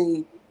 teams in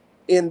the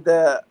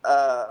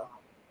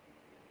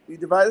you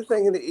divide the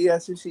thing into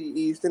ESEC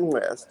East and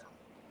West.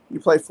 You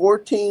play 4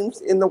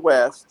 teams in the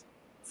West,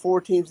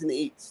 4 teams in the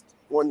East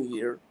 1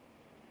 year.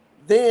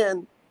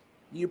 Then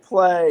you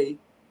play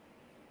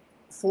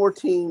 4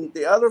 teams,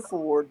 the other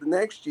 4 the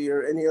next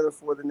year, and the other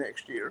 4 the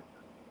next year.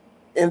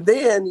 And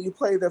then you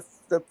play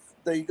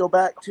you go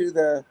back to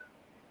the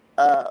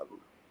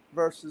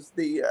versus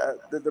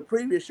the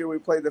previous year we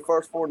played the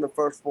first 4 and the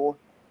first 4,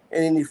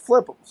 and then you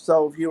flip them.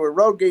 So if you were a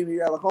road game, you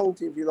got a home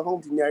team. If you're the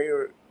home team, now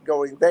you're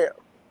going there.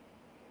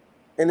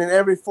 And then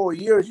every 4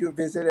 years, you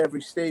visit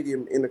every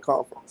stadium in the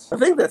conference. I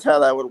think that's how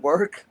that would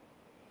work.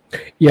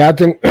 Yeah, I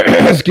think.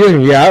 Excuse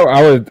me. Yeah,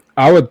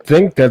 I would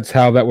think that's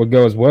how that would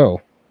go as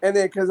well. And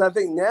then, because I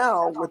think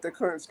now with the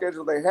current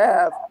schedule they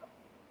have,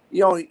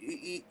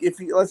 if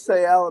let's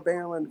say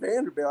Alabama and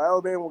Vanderbilt,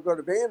 Alabama will go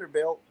to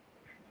Vanderbilt,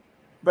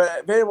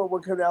 but Vanderbilt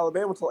won't come to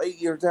Alabama until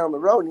 8 years down the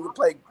road, and you can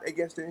play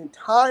against an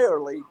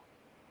entirely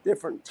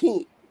different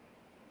team.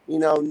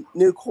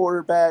 New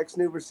quarterbacks,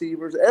 new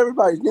receivers.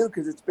 Everybody's new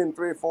because it's been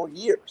 3 or 4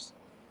 years.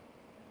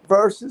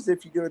 Versus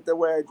if you do it the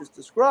way I just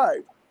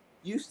described,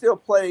 you still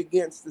play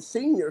against the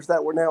seniors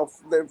that were now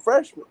they're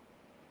freshmen.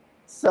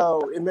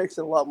 So it makes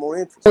it a lot more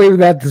interesting.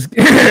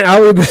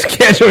 I'll leave the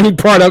scheduling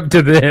part up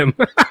to them.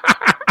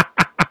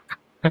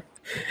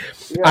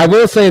 Yeah. I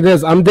will say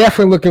this: I'm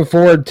definitely looking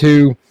forward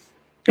to.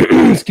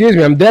 Excuse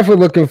me. I'm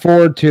definitely looking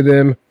forward to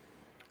them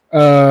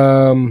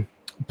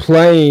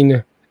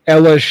playing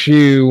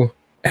LSU.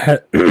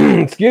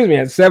 Excuse me,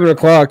 at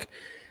 7:00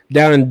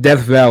 down in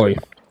Death Valley.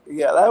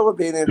 Yeah, that would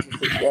be an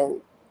interesting game.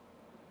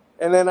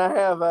 And then I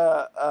have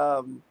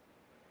a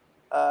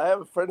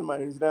friend of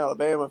mine who's an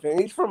Alabama fan.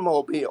 He's from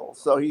Mobile,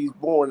 so he's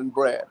born and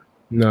bred.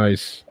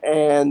 Nice.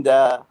 And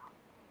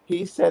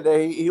he said that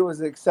he was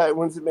excited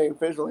once it made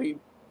official. He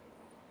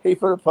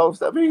put a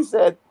post up. He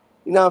said,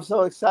 I'm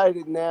so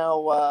excited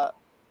now.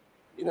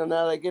 Now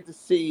that I get to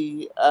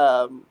see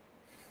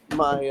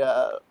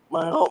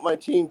my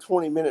team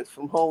 20 minutes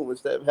from home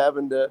instead of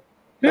having to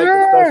make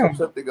a special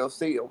trip to go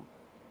see them.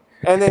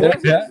 And then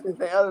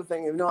the other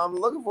thing, I'm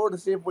looking forward to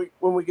see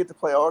when we get to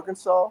play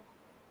Arkansas,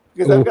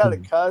 because I've got a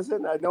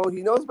cousin. I know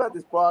he knows about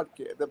the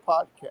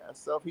podcast.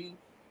 So if he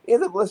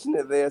ends up listening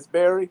to this,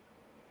 Barry,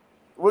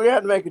 we're gonna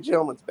have to make a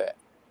gentleman's bet,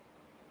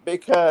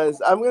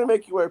 because I'm gonna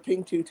make you wear a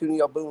pink tutu and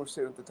yell Boomer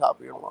suit at the top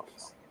of your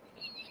lungs.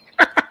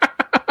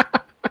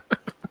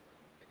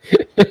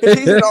 Because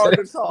he's an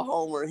Arkansas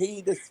homer.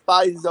 He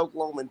despises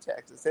Oklahoma and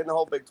Texas and the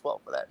whole Big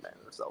 12 for that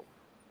matter. So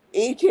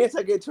any chance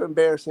I get to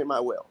embarrass him, I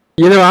will.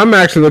 I'm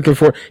actually looking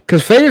for,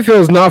 because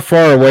Fayetteville is not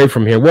far away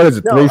from here. What is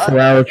it, 3-4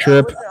 hour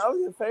trip? I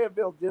was in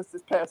Fayetteville just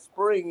this past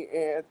spring,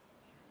 and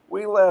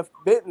we left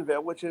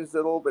Bentonville, which is a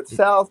little bit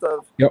south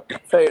of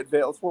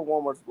Fayetteville. It's where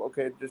Walmart's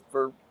located, just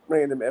for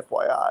random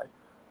FYI.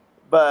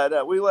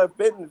 But we left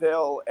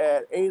Bentonville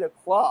at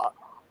 8:00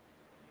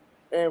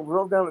 and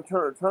drove down the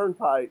Turner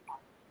Turnpike,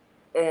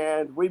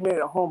 and we made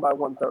it home by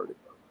 1:30.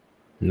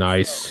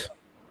 Nice.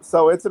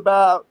 So it's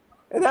about,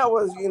 and that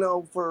was,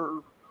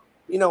 for,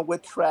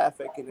 with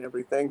traffic and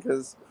everything,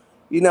 because,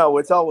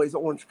 it's always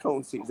orange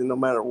cone season no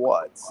matter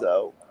what.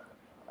 So,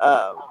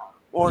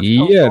 orange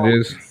cone it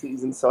is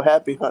season. So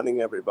happy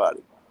hunting,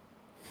 everybody.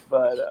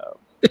 But,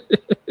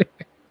 it's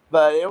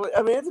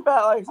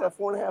about, like I said,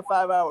 4.5,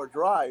 5 hour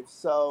drive.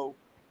 So,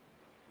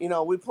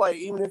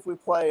 even if we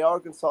play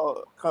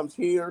Arkansas comes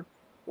here,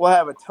 we'll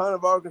have a ton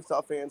of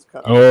Arkansas fans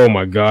come. Oh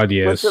my God,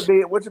 yes.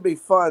 Which would be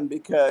fun,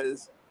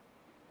 because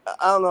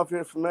I don't know if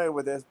you're familiar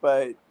with this,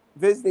 but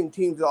visiting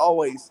teams are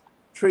always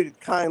treated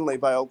kindly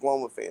by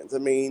Oklahoma fans. I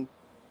mean,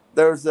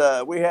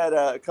 we had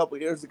a couple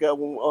of years ago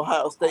when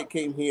Ohio State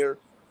came here,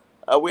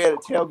 we had a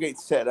tailgate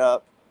set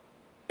up,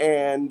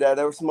 and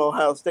there were some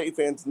Ohio State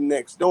fans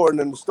next door, and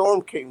then the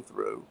storm came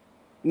through,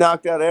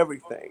 knocked out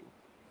everything.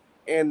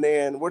 And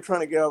then we're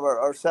trying to get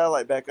our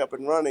satellite back up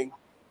and running,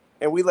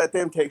 and we let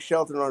them take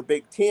shelter in our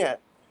big tent,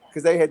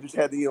 because they had just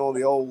had the old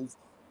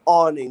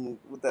awning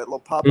with that little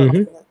pop-up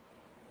tent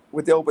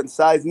with the open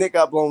sides, and it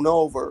got blown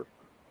over.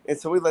 And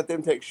so we let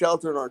them take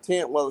shelter in our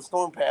tent while the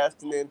storm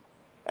passed. And then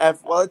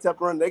while it's up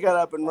and running, they got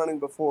up and running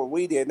before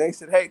we did. And they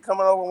said, hey,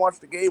 come on over and watch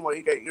the game while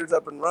you got yours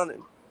up and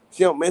running, so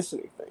you don't miss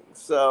anything.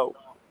 So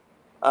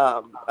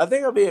I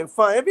think it'd be a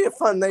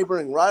fun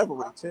neighboring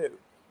rivalry too.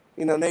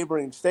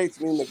 Neighboring states.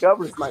 I mean, the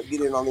governors might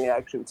get in on the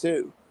action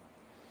too.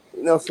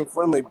 Some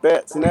friendly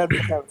bets, and that'd be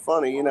kind of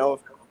funny. I know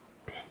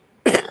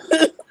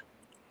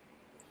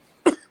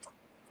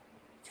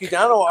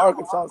what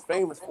Arkansas is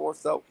famous for,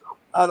 so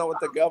I don't know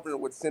what the governor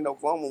would send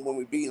Oklahoma when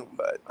we beat them,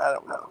 but I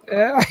don't know.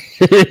 Yeah.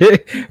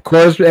 Of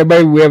course,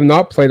 everybody, we have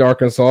not played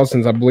Arkansas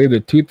since I believe the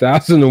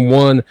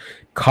 2001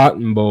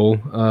 Cotton Bowl.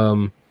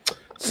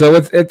 So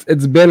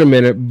it's been a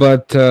minute,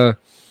 but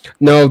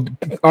no,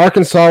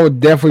 Arkansas would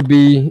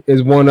definitely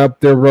is one up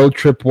there road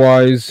trip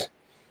wise.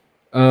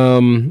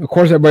 Of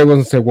course, everybody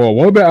wants to say, "Well,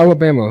 what about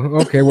Alabama?"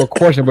 Okay, well, of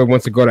course, everybody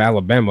wants to go to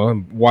Alabama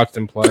and watch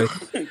them play.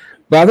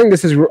 But I think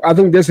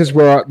this is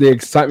where the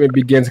excitement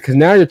begins, because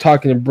now you're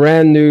talking a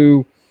brand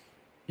new,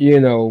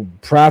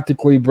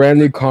 practically brand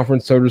new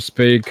conference, so to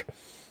speak.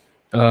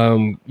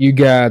 You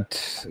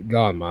got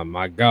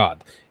my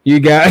God, you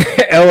got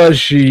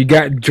LSU, you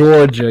got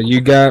Georgia, you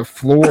got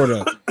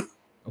Florida.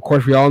 Of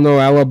course, we all know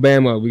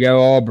Alabama. We got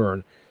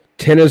Auburn,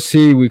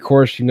 Tennessee. We, of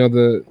course,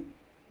 the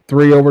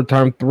 3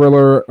 overtime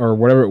thriller or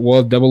whatever it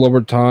was, double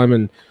overtime,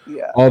 and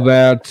all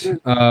that.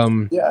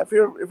 If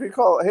you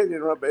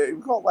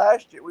recall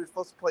last year, we were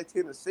supposed to play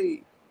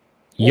Tennessee.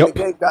 Yep. And the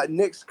game got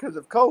nixed because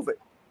of COVID.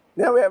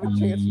 Now we have a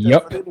chance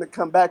for them to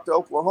come back to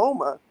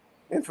Oklahoma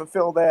and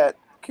fulfill that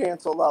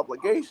canceled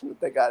obligation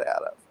that they got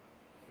out of.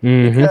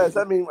 Mm-hmm. Because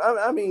I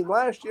mean,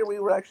 last year we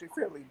were actually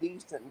fairly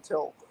decent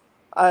until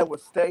Iowa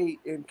State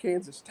and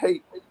Kansas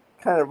State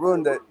kind of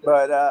ruined it.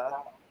 But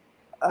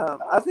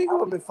I think it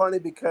would be funny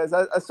because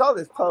I saw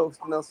this post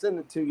and I'll send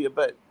it to you.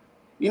 But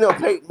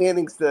Peyton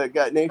Manning's the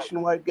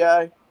nationwide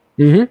guy.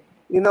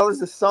 Mm-hmm.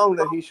 There's a song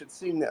that he should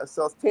sing now.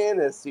 So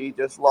Tennessee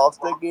just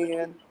lost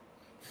again.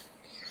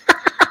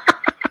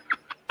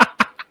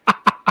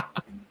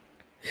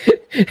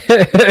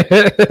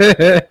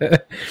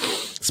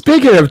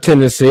 Speaking of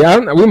Tennessee,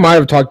 we might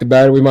have talked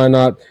about it. We might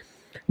not.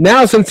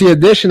 Now, since the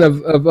addition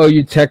of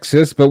OU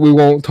Texas, but we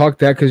won't talk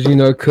that because,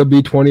 it could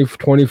be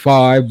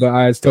 2025, but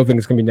I still think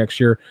it's going to be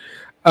next year.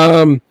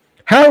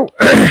 How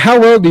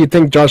well do you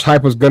think Josh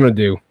Heupel's going to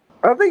do?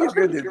 I think he's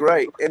going to do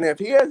great. And if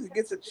he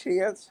gets a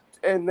chance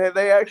and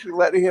they actually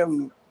let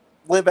him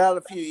live out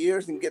a few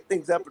years and get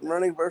things up and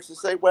running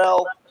versus say,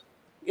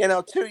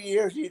 2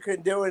 years you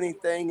couldn't do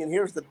anything and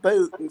here's the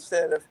boot,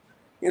 instead of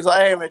he's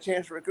like, I have a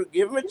chance to recruit.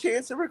 Give him a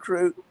chance to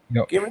recruit.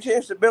 Yep. Give him a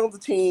chance to build the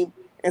team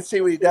and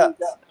see what he does.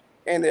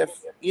 And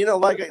if,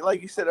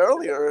 like you said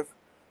earlier, if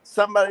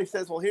somebody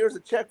says, well, here's a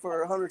check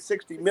for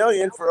 $160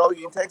 million for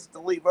OU Texas to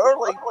leave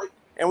early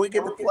and we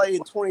get to play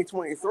in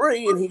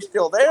 2023 and he's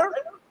still there,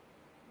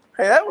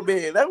 hey, that would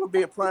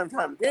be a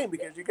primetime game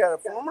because you got a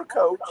former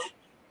coach,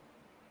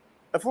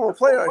 a former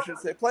player, I should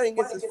say, playing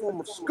against his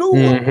former school.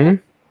 Mm-hmm.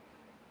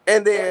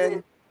 And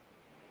then,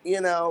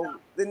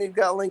 then you've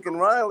got Lincoln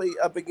Riley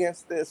up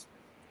against this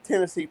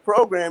Tennessee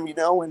program,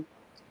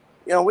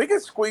 and we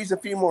could squeeze a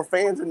few more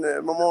fans in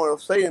the Memorial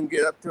Stadium,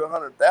 get up to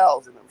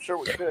 100,000. I'm sure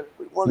we could if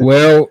we wanted.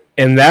 Well,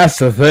 and that's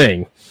the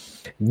thing.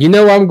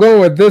 I'm going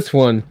with this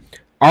one.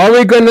 Are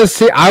we going to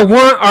see? I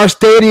want our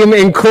stadium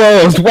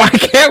enclosed. Why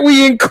can't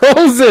we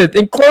enclose it?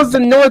 Enclose the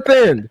north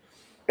end.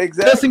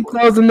 Exactly. Just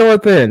enclose the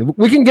north end.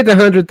 We can get to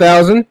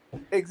 100,000.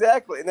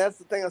 Exactly, and that's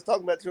the thing I was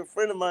talking about to a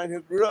friend of mine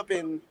who grew up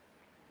in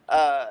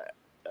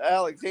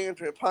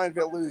Alexandria,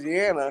 Pineville,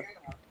 Louisiana,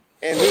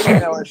 and he's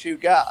an LSU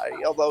guy.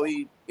 Although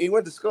he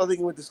went to school, I think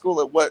he went to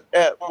school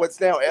at what's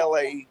now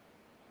LA.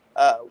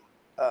 I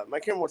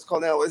can't remember what's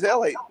called now. It was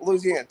LA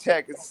Louisiana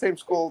Tech. It's the same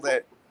school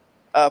that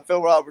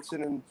Phil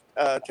Robertson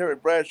and Terry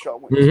Bradshaw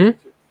went to.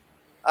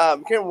 I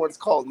can't remember what it's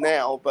called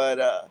now,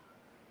 but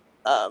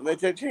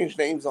they changed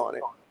names on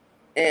it.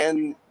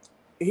 And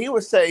he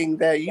was saying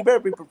that you better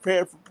be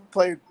prepared for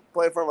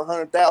play from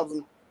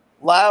 100,000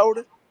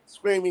 loud,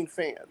 screaming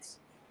fans.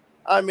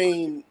 I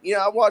mean,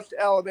 I watched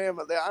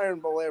Alabama, the Iron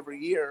Bowl every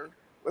year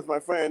with my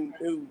friend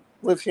who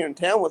lives here in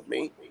town with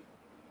me.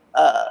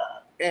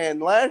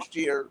 And last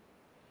year,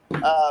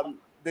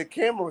 the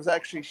camera was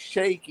actually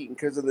shaking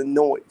because of the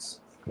noise.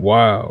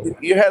 Wow.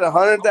 You had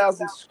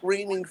 100,000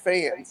 screaming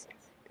fans.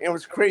 And it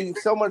was creating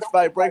so much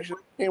vibration.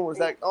 The camera was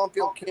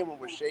on-field camera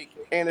was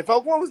shaking. And if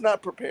Oklahoma's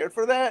not prepared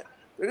for that,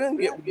 they're going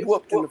to get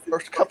whooped in the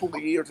first couple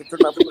of years if they're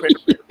not prepared.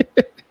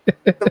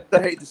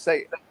 I hate to say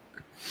it,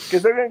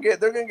 because they're going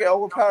to get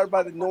overpowered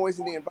by the noise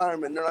in the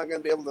environment. They're not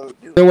going to be able to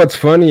do it. What's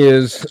funny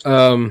is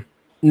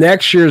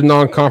next year's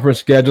non-conference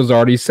schedule is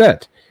already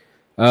set.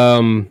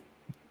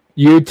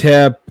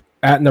 UTEP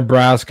at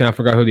Nebraska. I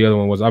forgot who the other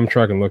one was. I'm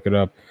trying to look it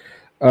up.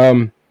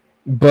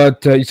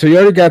 But so you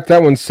already got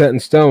that one set in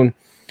stone.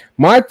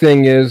 My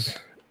thing is,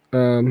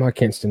 I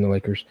can't stand the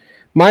Lakers.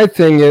 My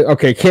thing is,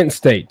 okay, Kent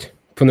State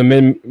from the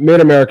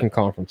Mid-American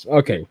Conference.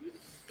 Okay,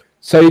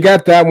 so you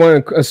got that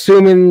one,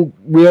 assuming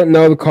we don't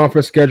know the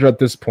conference schedule at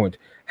this point.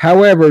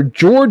 However,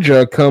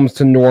 Georgia comes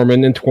to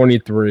Norman in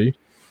 23.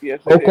 Yes,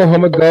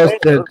 Oklahoma goes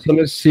to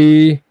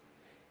Tennessee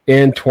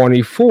in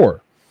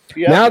 24.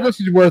 Yeah. Now this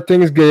is where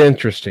things get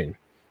interesting.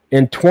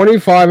 In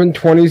 25 and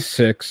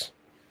 26,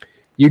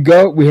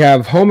 We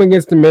have home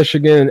against the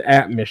Michigan and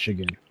at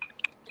Michigan.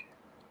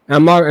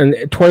 I'm not in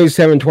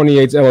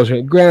 27-28 is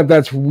LSU. Granted,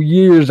 that's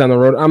years down the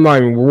road. I'm not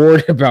even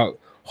worried about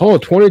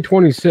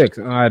 2026.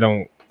 I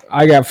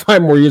got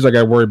 5 more years I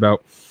got to worry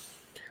about.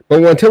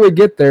 But until we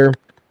get there,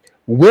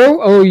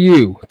 will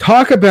OU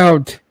talk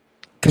about,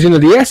 because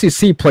the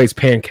SEC plays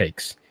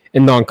pancakes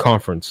in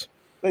non-conference.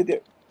 They do.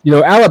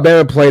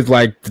 Alabama plays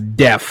like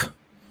deaf.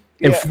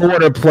 And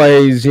Florida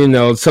plays,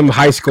 some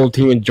high school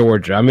team in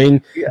Georgia. I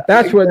mean,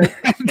 that's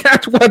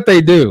what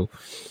they do.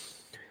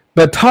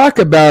 But talk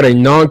about a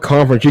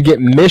non-conference. You get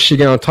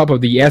Michigan on top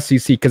of the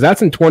SEC, because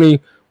that's in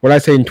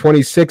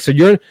 26. So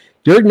you're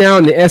now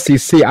in the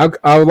SEC.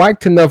 I would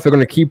like to know if they're going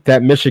to keep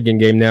that Michigan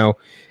game now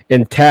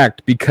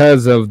intact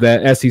because of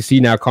the SEC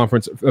now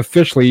conference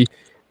officially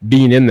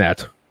being in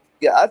that.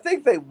 Yeah, I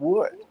think they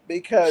would,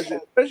 because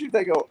especially if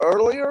they go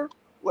earlier.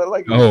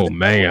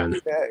 Man!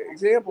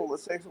 Example: the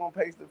 6-1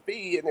 pays the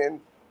fee, and then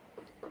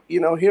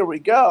here we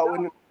go,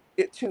 and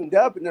get tuned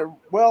up, and they're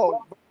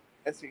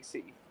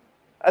SEC.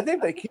 I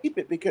think they keep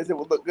it because it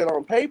would look good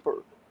on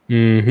paper,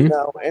 and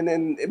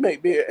then it may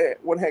be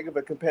one heck of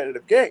a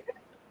competitive game.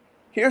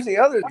 Here's the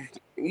other thing: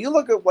 you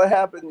look at what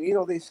happened.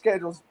 These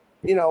schedules.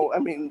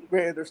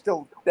 Granted, they're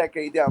still a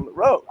decade down the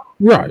road.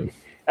 Right.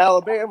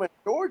 Alabama and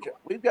Georgia.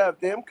 We've got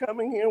them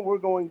coming here. We're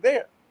going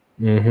there.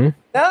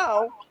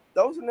 Now.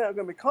 Those are now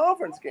going to be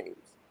conference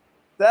games.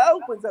 That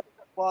opens up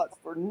slots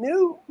for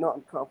new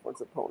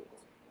non-conference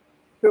opponents.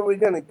 Who are we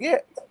going to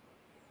get?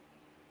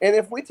 And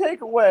if we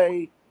take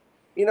away,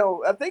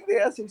 I think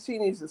the SEC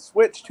needs to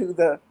switch to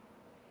the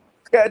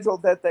schedule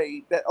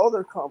that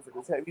other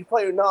conferences have. You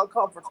play your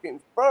non-conference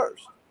games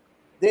first,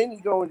 then you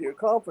go into your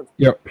conference.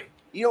 Yep.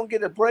 You don't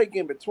get a break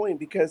in between,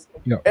 because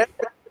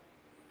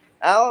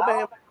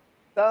Alabama,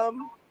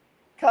 some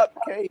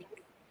cupcake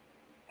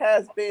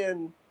has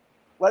been,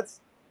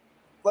 let's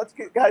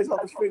get guys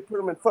off the street, put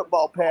them in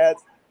football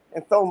pads,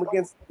 and throw them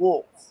against the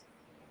Wolves.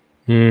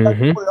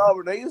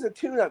 They use a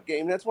tune-up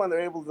game. That's why they're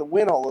able to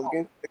win all those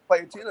games. They play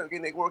a tune-up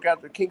game. They work out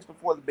their kinks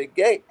before the big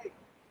game.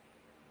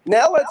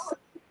 Now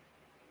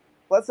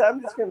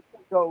I'm just going to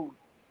go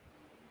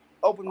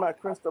open my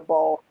crystal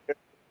ball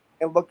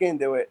and look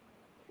into it.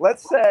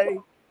 Let's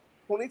say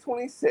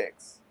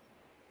 2026,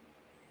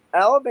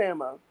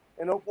 Alabama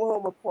and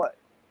Oklahoma play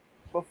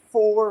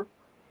before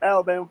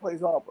Alabama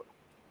plays Auburn.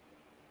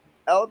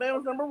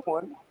 Alabama's number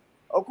 1,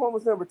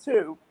 Oklahoma's number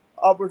 2,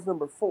 Auburn's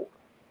number 4.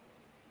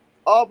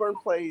 Auburn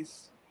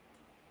plays,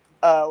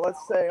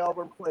 let's say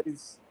Auburn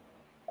plays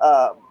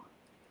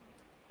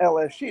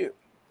LSU.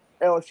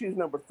 LSU's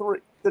number 3.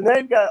 So now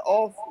you got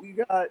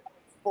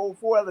 4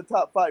 out of the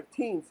top 5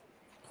 teams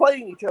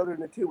playing each other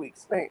in a 2-week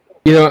span.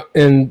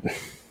 And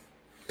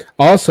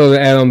also to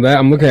add on that,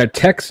 I'm looking at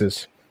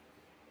Texas.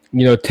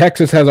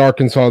 Texas has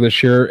Arkansas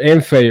this year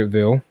and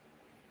Fayetteville.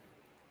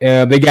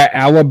 They got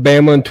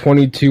Alabama in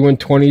 22 and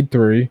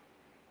 23.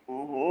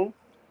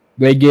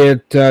 They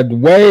get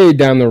way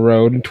down the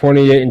road in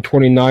 28 and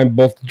 29,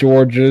 both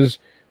Georgias,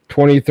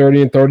 20,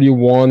 30, and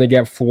 31. They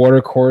got Florida,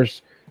 of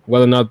course.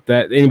 Whether or not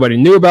that anybody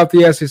knew about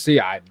the SEC,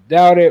 I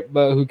doubt it,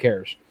 but who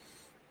cares?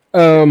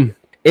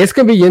 It's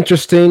going to be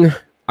interesting.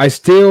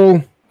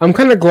 I'm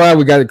kind of glad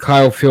we got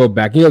Kyle Field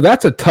back.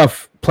 That's a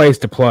tough place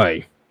to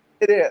play.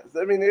 It is.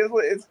 I mean,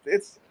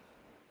 it's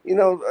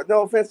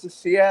no offense to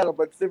Seattle,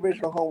 but it's the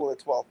original home of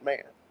the 12th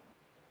man.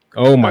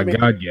 Oh my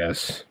God,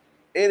 yes.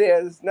 It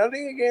is.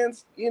 Nothing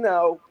against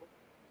the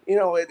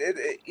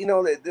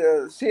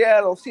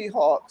Seattle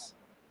Seahawks.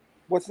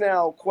 What's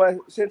now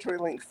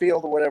CenturyLink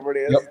Field or whatever it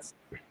is.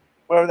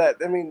 Yep.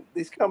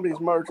 These companies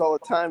merge all the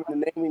time in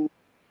the naming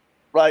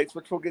rights,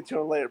 which we'll get to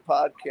in a later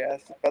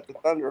podcast about the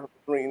Thunder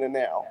Arena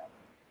now.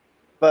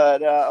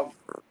 But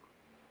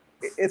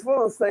it's one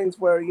of those things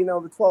where the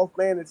 12th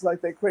man. It's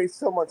like they create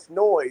so much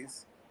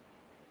noise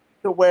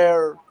to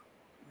where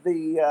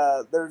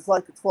there's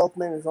like the 12th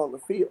man is on the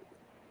field.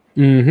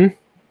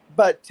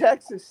 But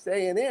Texas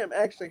A&M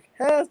actually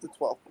has the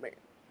 12th man,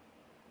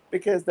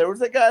 because there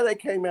was a guy that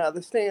came out of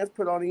the stands,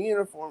 put on a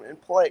uniform,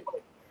 and played.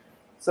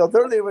 So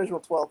they're the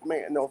original 12th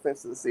man. No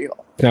offense to the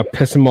Seahawks. Now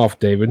piss him off,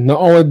 David. Not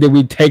only did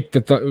we take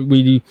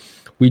we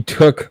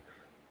took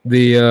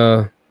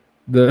the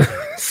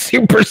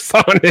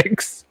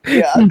Supersonics.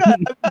 Yeah, I've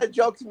got a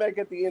joke to make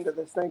at the end of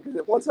this thing,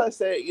 because once I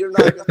say it, you're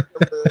not going to be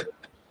able to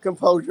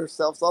compose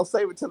yourself. So I'll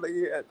save it till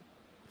the end.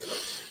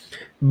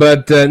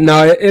 But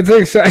no,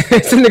 it's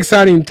an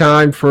exciting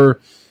time for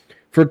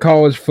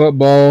college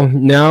football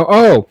now.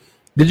 Oh,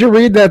 did you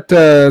read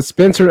that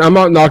Spencer? I'm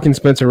not knocking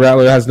Spencer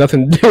Rattler. It has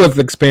nothing to do with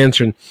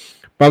expansion.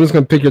 But I'm just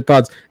going to pick your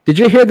thoughts. Did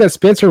you hear that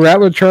Spencer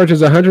Rattler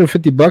charges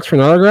 $150 for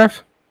an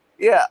autograph?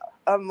 Yeah,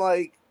 I'm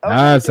like,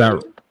 that's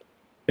out.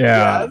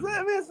 Yeah.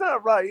 It's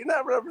not right. You're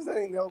not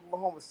representing the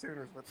Oklahoma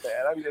Sooners with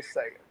that. I'm just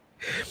saying.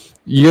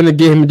 You gonna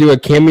get him to do a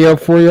cameo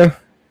for you?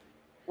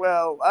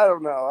 Well, I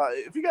don't know.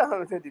 If you got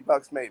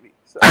 $150, maybe.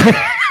 So.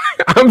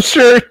 I'm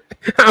sure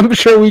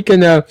we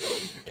can.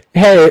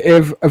 Hey,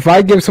 if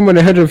I give someone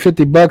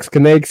 $150,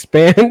 can they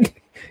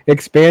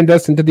expand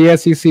us into the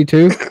SEC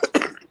too?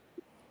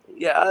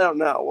 Yeah, I don't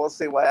know. We'll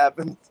see what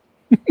happens.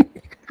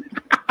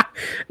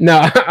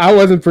 No, I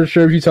wasn't for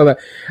sure if you saw that.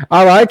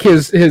 I like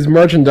his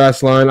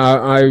merchandise line.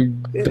 I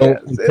don't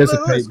anticipate.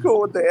 It looks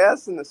cool with the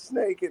S and the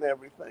snake and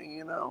everything,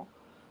 you know.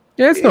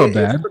 Yeah, it's not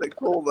bad. It's pretty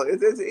cool.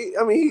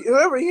 I mean,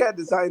 whoever he had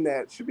designed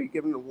that should be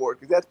given an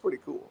award because that's pretty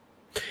cool.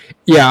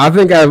 Yeah, I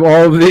think I have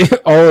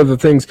all of the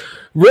things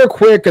real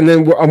quick, and then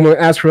I'm going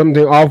to ask for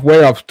something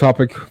way off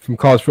topic from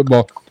college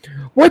football.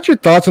 What's your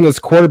thoughts on this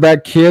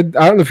quarterback kid?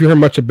 I don't know if you heard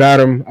much about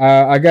him.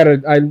 I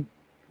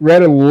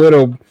read a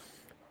little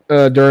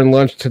during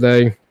lunch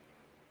today,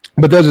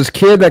 but there's this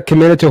kid that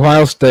committed to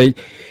Ohio State.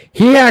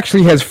 He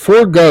actually has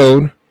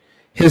foregoed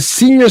his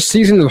senior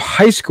season of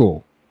high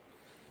school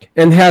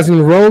and has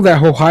enrolled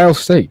at Ohio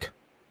State.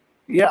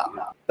 Yeah,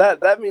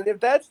 I mean, if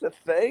that's the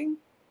thing,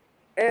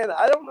 and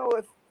I don't know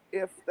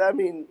if I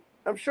mean,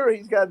 I'm sure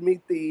he's got to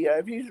meet the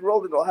if he's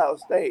enrolled at Ohio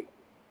State,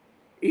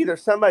 either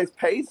somebody's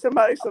paid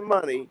somebody some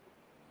money,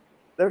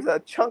 there's a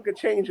chunk of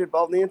change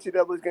involved, and the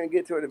NCAA is going to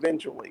get to it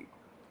eventually,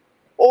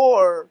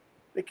 or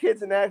the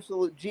kid's an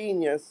absolute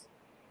genius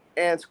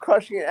and is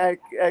crushing it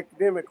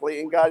academically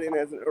and got in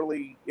as an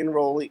early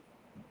enrollee.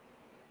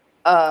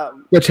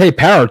 Which, hey,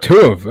 power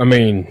to him. I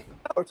mean,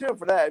 power to him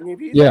for that. I mean, if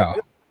he's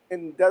good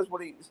and does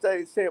what he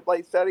stay up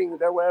late studying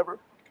or whatever,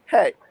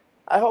 hey,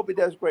 I hope he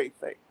does great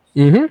things.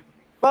 Mm-hmm.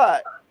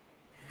 But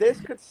this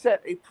could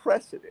set a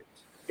precedent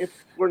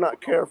if we're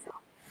not careful.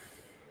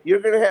 You're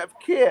going to have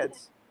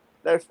kids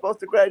that are supposed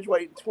to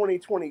graduate in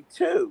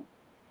 2022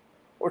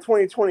 or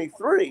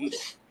 2023.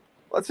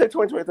 Let's say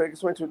 2023, because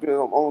 2023 is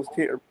almost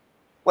here.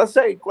 Let's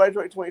say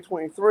graduate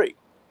 2023.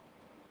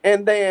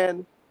 And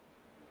then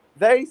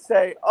they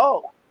say,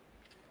 oh,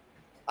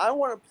 I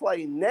want to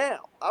play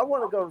now. I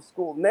want to go to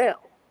school now.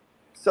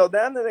 So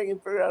then they can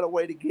figure out a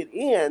way to get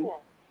in,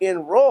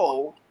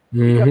 enroll,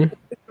 become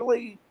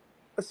officially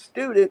a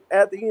student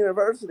at the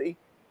university,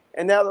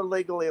 and now they're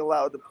legally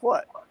allowed to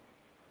play.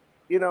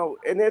 You know,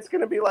 and it's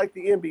going to be like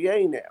the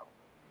NBA now,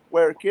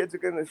 where kids are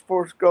going to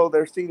forego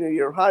their senior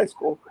year of high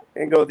school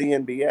and go to the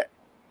NBA.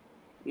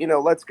 You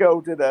know, let's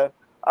go to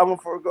I'm going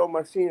to forego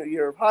my senior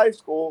year of high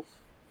school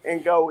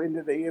and go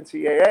into the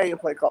NCAA and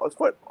play college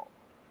football.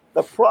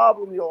 The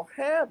problem you'll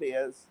have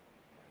is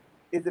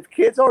if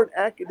kids aren't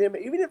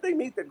academic, even if they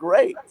meet the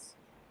grades,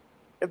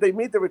 if they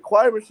meet the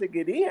requirements to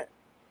get in,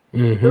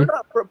 they're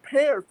not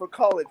prepared for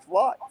college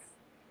life.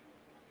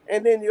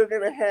 And then you're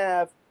going to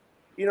have,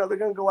 you know, they're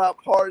going to go out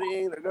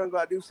partying, they're going to go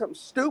out and do something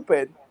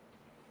stupid,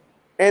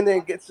 and then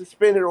get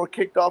suspended or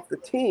kicked off the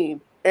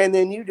team, and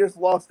then you just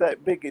lost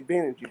that big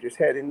advantage you just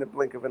had in the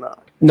blink of an eye.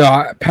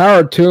 No,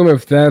 power to him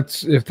if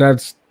that's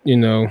you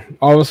know,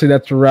 obviously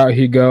that's the route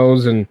he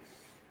goes, and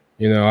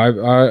you know,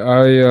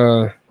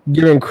 I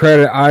give him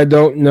credit. I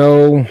don't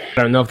know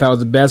if that was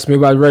the best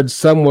move. I read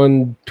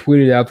someone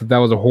tweeted out that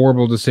was a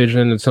horrible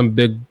decision and some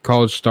big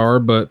college star,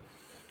 but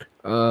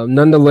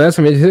nonetheless,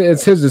 I mean,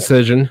 it's his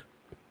decision,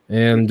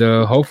 and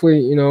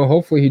hopefully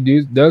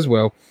he does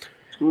well.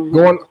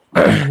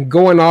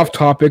 Going off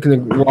topic,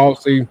 and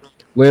obviously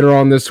later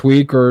on this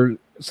week or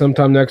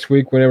sometime next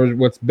week, whenever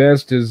what's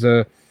best is,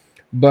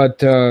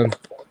 but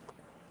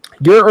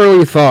your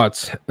early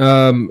thoughts,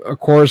 of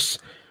course.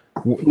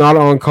 Not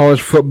on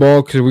college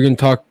football because we can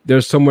talk.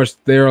 There's so much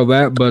there on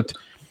that, but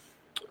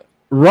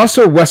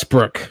Russell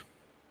Westbrook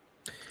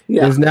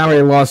is now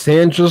a Los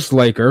Angeles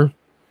Laker.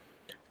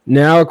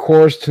 Now, of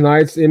course,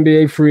 tonight's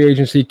NBA free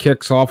agency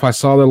kicks off. I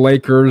saw the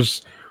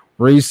Lakers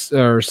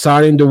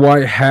signing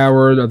Dwight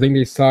Howard. I think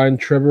they signed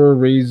Trevor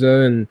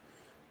Ariza, and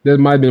there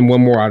might have been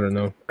one more. I don't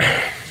know.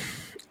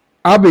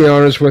 I'll be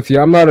honest with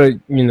you. I'm not a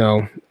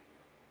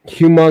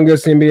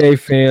humongous NBA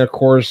fan. Of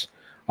course,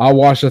 I'll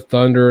watch the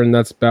Thunder, and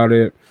that's about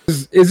it.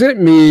 Is it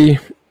me,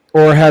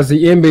 or has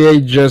the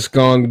NBA just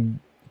gone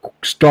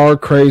star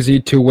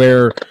crazy to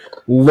where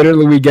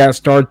literally we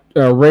got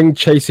ring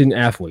chasing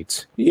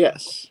athletes?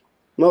 Yes,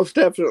 most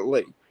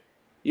definitely.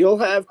 You'll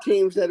have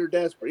teams that are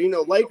desperate. You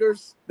know,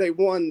 Lakers, they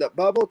won the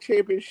bubble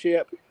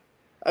championship.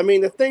 I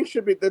mean, the thing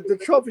should be the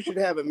trophy should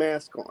have a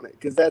mask on it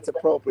because that's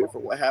appropriate for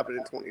what happened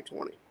in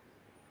 2020.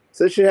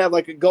 So it should have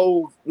like a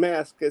gold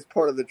mask as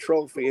part of the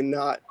trophy and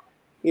not,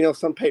 you know,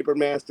 some paper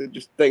mask to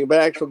just think, but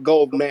actual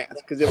gold mask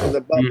because it was a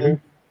bubble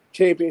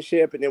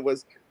championship and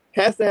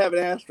has to have an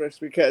asterisk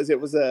because it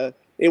wasn't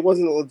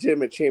a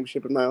legitimate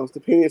championship in my honest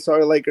opinion.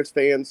 Sorry, Lakers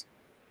fans,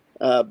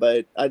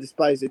 but I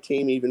despise the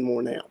team even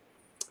more now.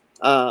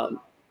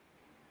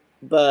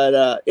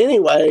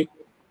 Anyway,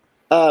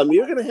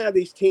 you're going to have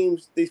these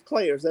teams, these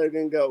players that are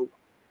going to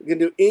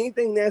do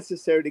anything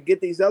necessary to get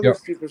these other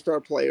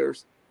superstar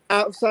players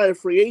outside of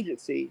free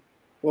agency.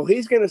 Well,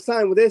 he's going to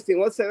sign with this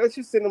team. Let's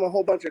just send him a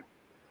whole bunch of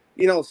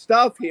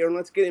stuff here, and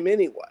let's get him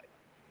anyway.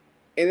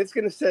 And it's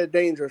going to set a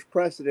dangerous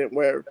precedent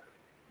where,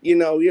 you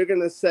know, you're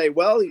going to say,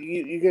 well,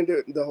 you're going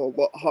to do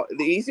it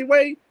the easy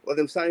way, let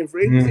them sign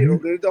free agency, or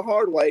do it the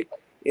hard way,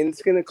 and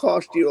it's going to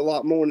cost you a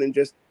lot more than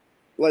just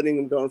letting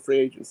them go on free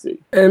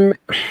agency. And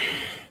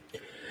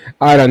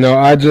I don't know.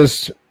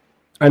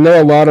 I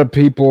know a lot of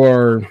people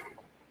are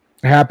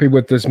happy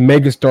with this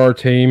megastar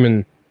team,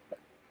 and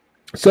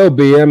so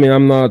be it. I mean,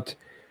 I'm not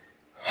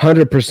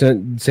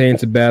 100% saying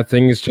it's a bad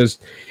thing. It's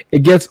just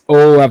it gets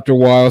old after a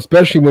while,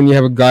 especially when you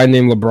have a guy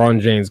named LeBron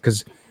James,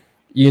 because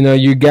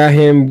you got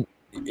him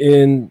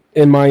in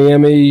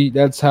Miami.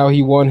 That's how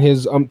he won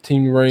his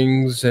umpteen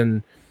rings,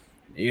 and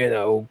you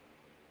know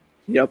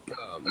Yep.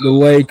 the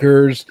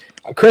Lakers.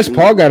 Chris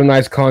Paul got a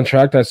nice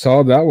contract. I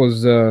saw that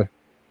was Yeah,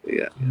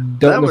 don't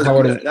that know was how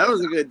it good. is. That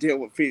was a good deal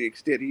what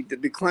Phoenix did. He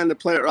declined the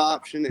player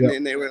option, and Yep.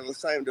 then they were able to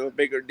sign him to a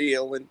bigger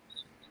deal, and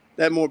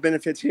that more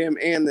benefits him,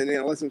 and then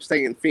lets him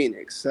stay in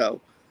Phoenix.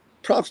 So,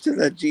 props to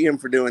the GM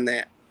for doing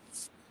that.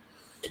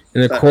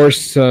 And of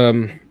course,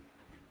 the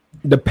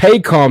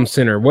Paycom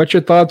Center. What's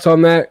your thoughts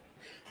on that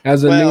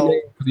as a new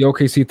name for the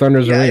OKC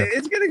Thunder's Yeah, arena?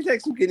 it's going to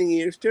take some getting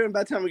used to, and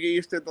by the time we get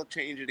used to it, they'll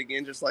change it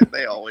again, just like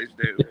they always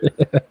do.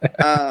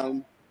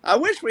 I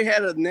wish we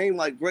had a name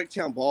like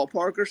Bricktown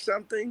Ballpark or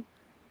something.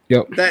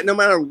 Yep. That no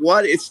matter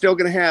what, it's still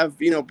going to have,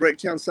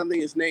 Bricktown,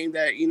 something is named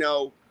that,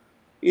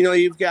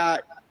 you've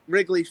got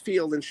Wrigley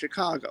Field in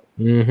Chicago,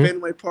 Mm-hmm.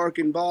 Fenway Park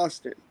in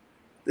Boston,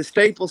 the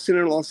Staples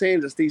Center in Los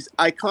Angeles, these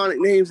iconic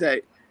names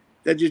that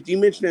just, you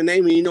mention a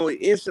name and you know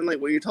instantly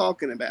what you're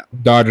talking about.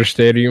 Dodger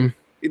Stadium.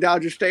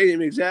 Dodger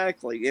Stadium,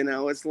 exactly.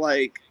 It's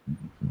like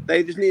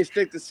they just need to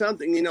stick to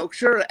something,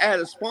 sure, add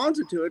a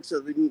sponsor to it so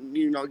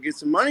that, get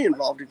some money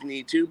involved if you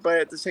need to, but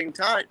at the same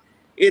time,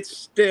 it's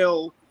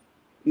still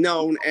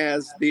known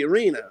as the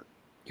arena.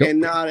 Yep.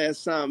 And not as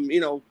some,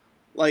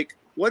 like,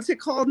 what's it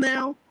called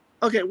now?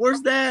 Okay,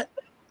 where's that?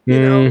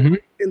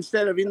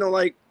 Instead of,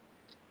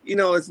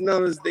 it's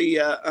known as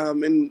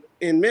the,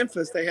 in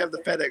Memphis, they have the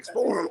FedEx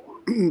Forum.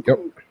 Yep.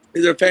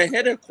 They're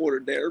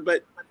headquartered there,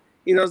 but,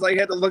 it's like you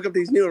had to look up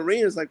these new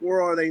arenas, like,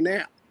 where are they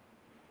now?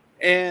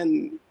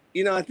 And,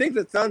 I think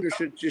the Thunder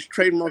should just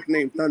trademark the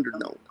name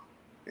Thunderdome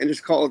and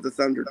just call it the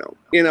Thunderdome.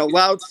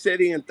 Loud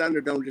City and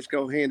Thunderdome just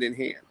go hand in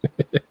hand.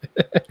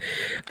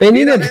 They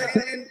need and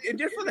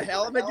just for the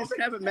hell of it, just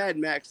have a Mad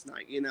Max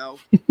night,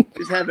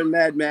 just have a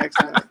Mad Max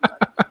night.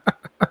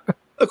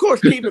 Of course,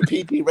 keep it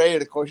PG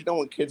rated. Of course, you don't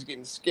want kids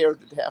getting scared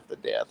to half to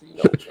death.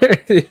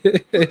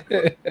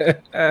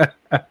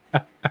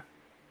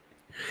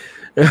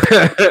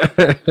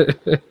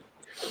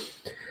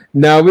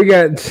 Now we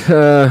got.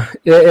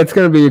 It's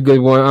going to be a good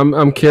one.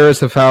 I'm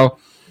curious of how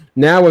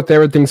now with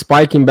everything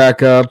spiking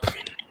back up.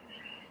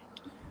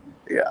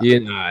 Yeah.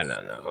 I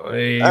don't know.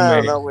 I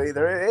don't know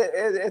either.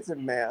 It's a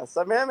mess.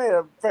 I mean, I made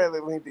a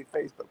fairly lengthy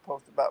Facebook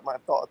post about my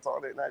thoughts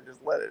on it, and I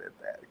just let it at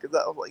that because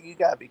I was like, "You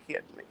gotta be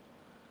kidding me."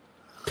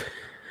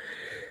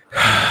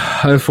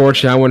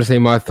 Unfortunately, I want to say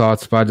my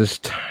thoughts, but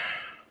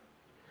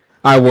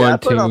I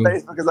want to. I put it on to.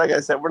 Facebook because, like I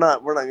said, we're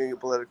not going to get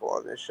political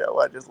on this show.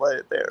 I just let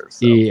it there.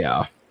 So.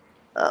 Yeah.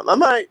 I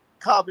might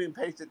copy and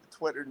paste it to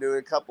Twitter and do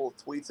a couple of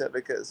tweets of it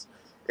because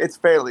it's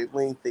fairly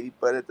lengthy,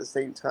 but at the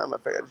same time, I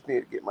think I just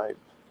need to get my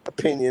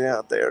opinion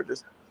out there.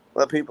 Just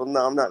let people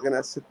know I'm not going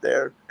to sit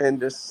there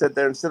and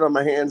sit on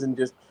my hands and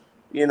just,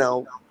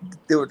 do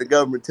what the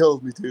government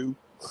tells me to.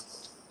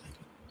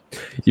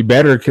 You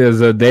better, because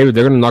David,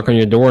 they're going to knock on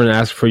your door and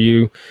ask for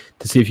you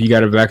to see if you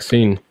got a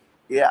vaccine.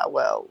 Yeah,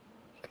 well,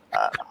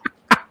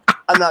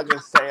 I'm not going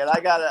to say it. I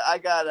got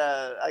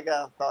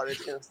a thought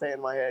it's going to stay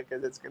in my head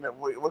because it's going to.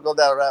 We'll go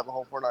down a rabbit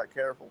hole if we're not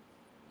careful.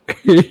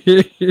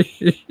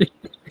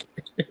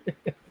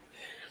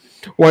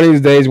 One of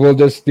these days, we'll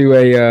just do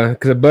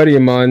because a buddy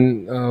of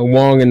mine,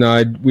 Wong, and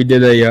I, we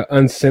did a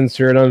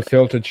uncensored,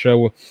 unfiltered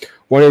show.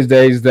 One of these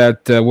days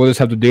that we'll just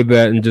have to do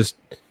that and just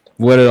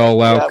let it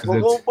all out.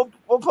 Yeah,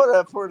 we'll put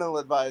a parental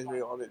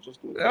advisory on it. Just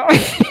we're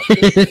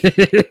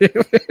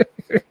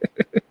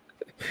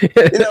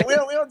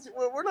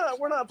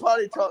not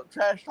potty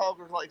trash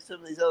talkers like some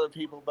of these other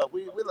people, but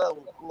we love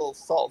a little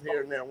salt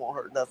here and there. Won't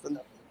hurt nothing.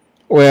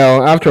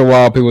 Well, after a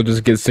while, people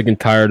just get sick and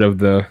tired of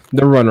the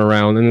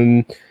runaround,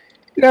 and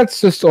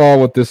that's just all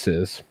what this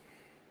is.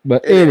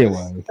 But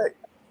anyway.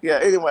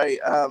 Anyway,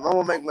 I'm going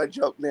to make my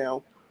joke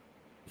now.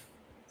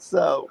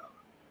 So,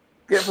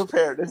 get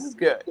prepared. This is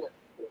good.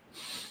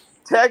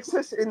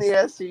 Texas in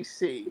the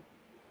SEC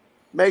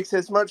makes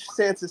as much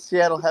sense as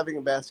Seattle having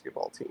a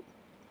basketball team.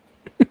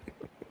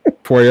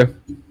 For you.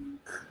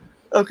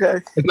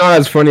 Okay. It's not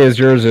as funny as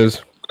yours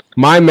is.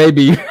 Mine may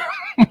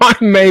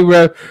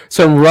have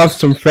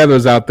some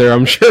feathers out there.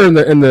 I'm sure in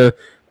the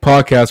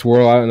podcast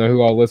world. I don't know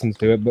who all listens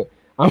to it, but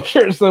I'm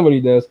sure somebody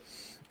does.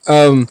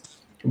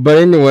 But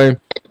anyway,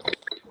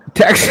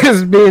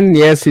 Texas being in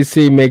the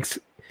SEC makes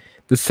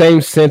the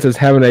same sense as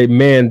having a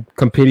man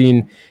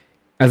competing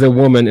as a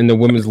woman in the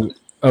women's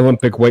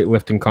Olympic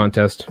weightlifting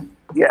contest.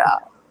 Yeah,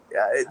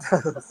 it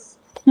does.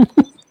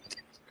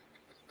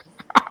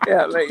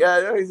 Yeah,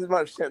 it makes as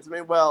much sense. I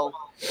mean, well,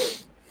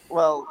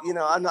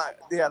 I'm not.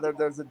 Yeah,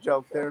 there's a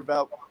joke there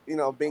about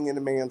being in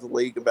a man's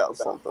league about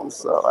something.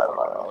 So I don't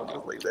know. I'll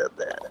just leave that at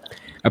that.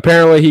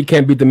 Apparently, he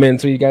can't beat the men,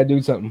 so you gotta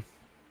do something.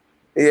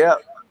 Yeah.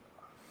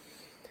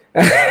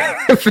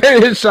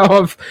 Finish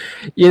off.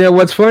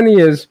 What's funny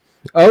is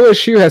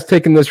OSU has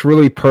taken this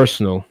really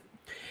personal.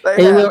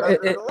 They have.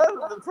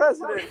 The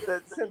president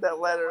that sent that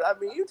letter. I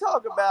mean, you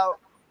talk about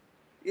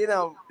she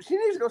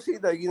needs to go see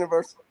the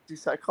university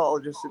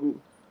psychologist and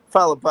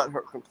file a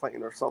butthurt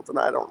complaint or something.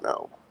 I don't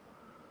know.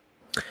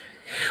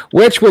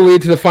 Which will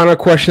lead to the final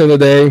question of the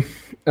day.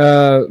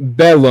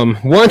 Bedlam.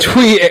 Once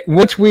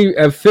we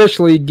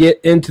officially get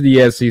into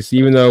the SEC,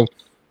 even though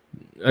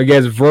I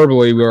guess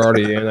verbally we're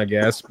already in, I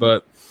guess,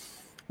 but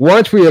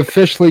once we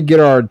officially get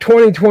our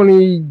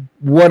 2020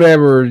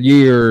 whatever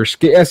year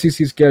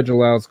SEC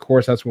schedule out, of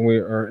course, that's when we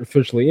are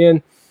officially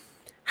in.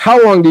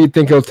 How long do you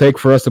think it'll take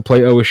for us to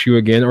play OSU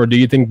again, or do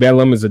you think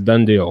Bedlam is a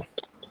done deal?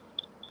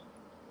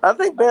 I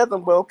think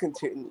Bedlam will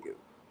continue.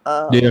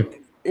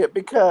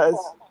 Because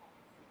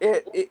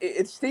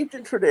it's steeped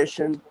in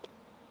tradition,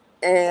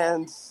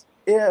 and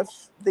if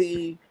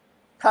the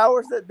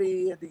powers that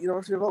be at the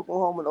University of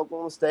Oklahoma and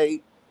Oklahoma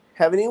State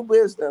have any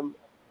wisdom,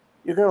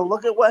 you're going to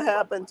look at what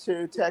happened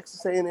to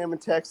Texas A&M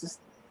and Texas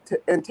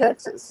when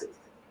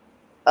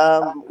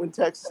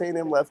Texas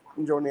A&M left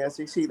and joined the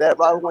SEC. That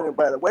rivalry went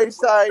by the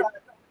wayside,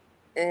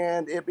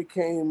 and it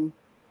became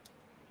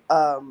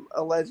a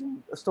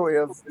legend, a story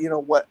of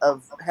what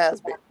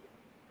has been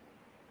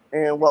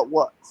and what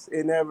was.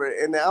 And I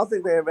don't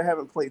think they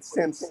haven't played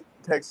since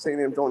Texas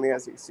A&M joined the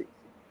SEC.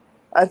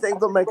 I think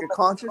they'll make a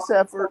conscious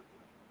effort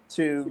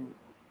to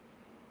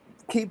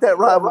keep that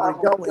rivalry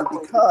going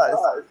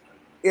because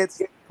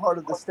it's part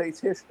of the state's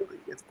history.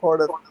 It's part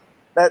of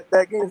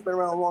that game's been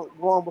around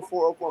long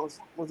before Oklahoma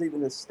was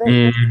even a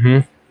state.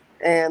 Mm-hmm.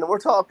 And we're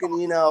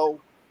talking,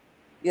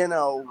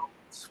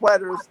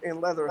 sweaters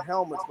and leather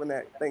helmets when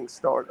that thing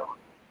started.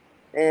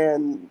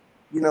 And,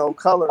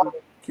 color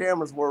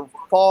cameras were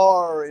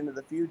far into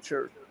the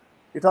future.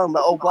 You're talking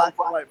about old black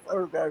and white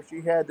photographs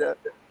you had to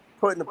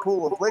put in a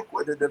pool of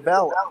liquid to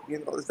develop.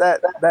 Is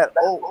that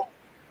old?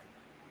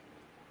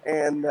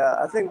 And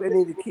I think they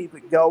need to keep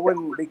it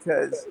going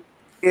because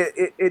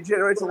it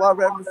generates a lot of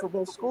revenue for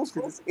both schools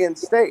because it's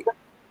in-state.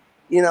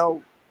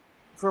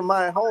 From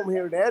my home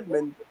here in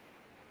Edmond,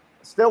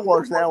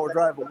 Stillwater's an hour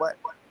drive away.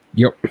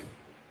 Yep.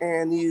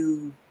 And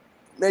you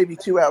maybe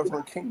 2 hours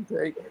on King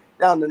Day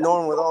down to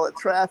Norman with all the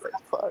traffic.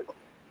 But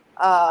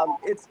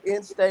it's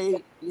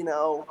in-state.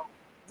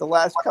 The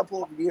last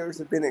couple of years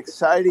have been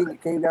exciting.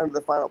 It came down to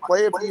the final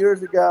play a few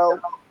years ago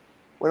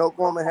when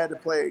Oklahoma had to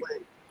play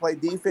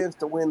defense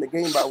to win the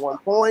game by 1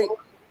 point.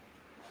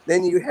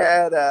 Then you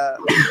had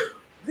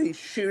the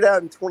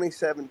shootout in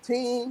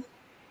 2017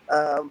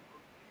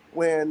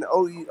 when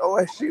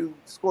OSU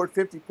scored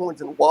 50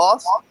 points and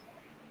lost.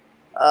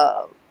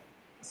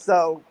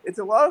 So it's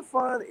a lot of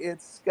fun.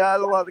 It's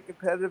got a lot of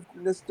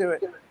competitiveness to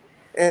it.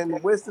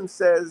 And wisdom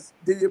says,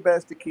 do your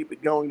best to keep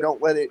it going.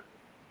 Don't let it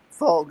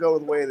go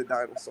the way of the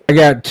dinosaur. I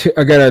got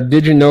a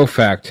did you know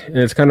fact, and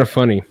it's kind of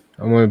funny.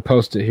 I'm going to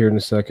post it here in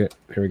a second.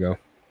 Here we go.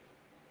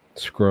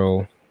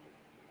 Scroll.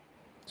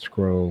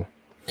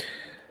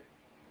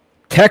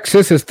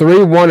 Texas is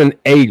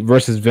 3-1-8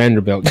 versus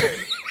Vanderbilt.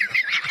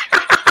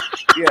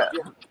 Yeah.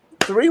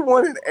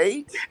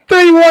 3-1-8?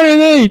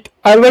 3-1-8.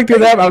 I looked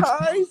it up.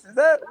 Is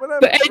that what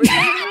I'm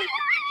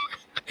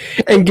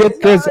And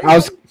get this, I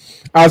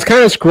was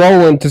kind of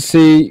scrolling to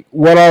see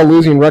what all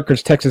losing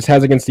records Texas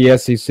has against the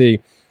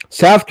SEC.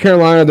 South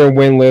Carolina, they're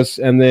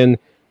winless, and then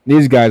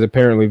these guys,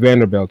 apparently,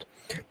 Vanderbilt.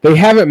 They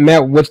haven't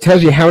met, which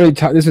tells you how many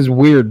times. This is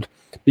weird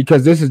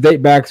because this is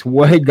date back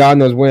way God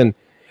knows when.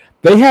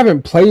 They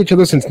haven't played each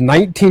other since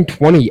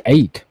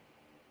 1928.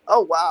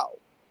 Oh, wow.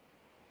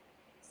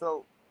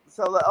 So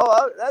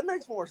that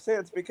makes more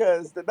sense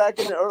because back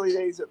in the early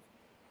days of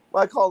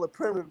what I call the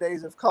primitive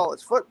days of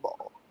college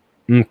football.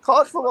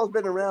 College football has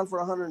been around for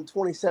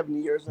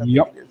 127 years, I think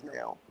it is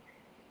now.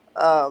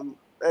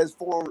 As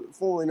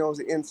formerly known as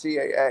the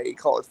NCAA,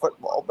 college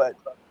football. But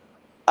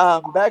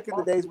back in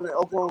the days when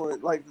Oklahoma,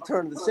 like the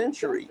turn of the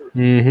century,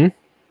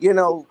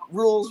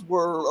 rules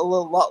were a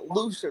lot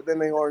looser than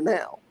they are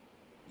now.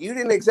 You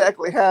didn't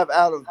exactly have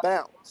out of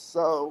bounds.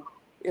 So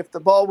if the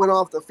ball went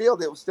off the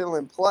field, it was still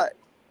in play.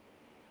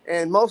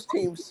 And most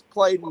teams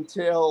played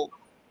until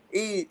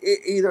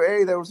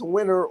either there was a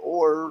winner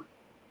or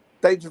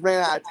they just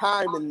ran out of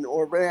time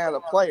or ran out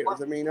of players.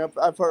 I mean,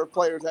 I've heard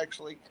players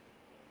actually,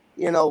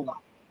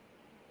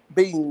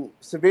 being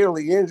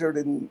severely injured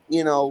and,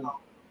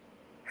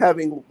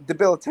 having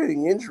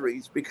debilitating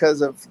injuries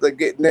because of the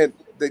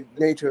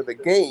nature of the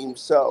game.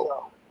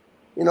 So,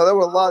 there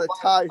were a lot of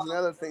ties and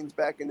other things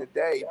back in the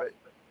day. But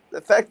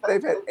the fact that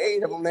they've had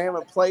 8 of them, they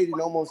haven't played in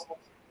almost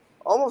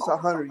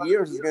 100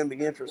 years is going to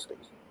be interesting.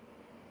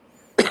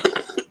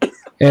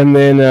 And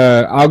then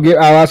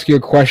I'll ask you a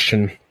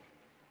question.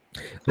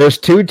 There's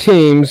 2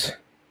 teams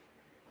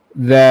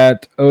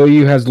that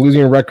OU has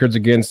losing records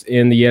against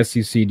in the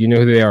SEC. Do you know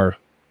who they are?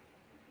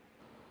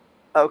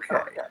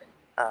 Okay.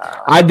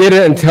 I did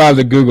it until I had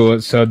to Google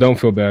it, so don't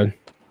feel bad.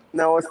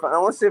 No, it's fine. I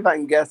want to see if I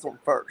can guess them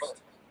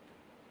first.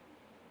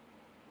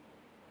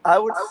 I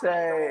would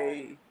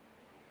say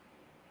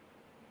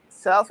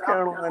South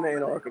Carolina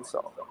and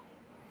Arkansas.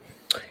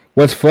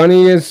 What's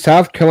funny is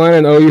South Carolina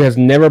and OU has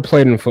never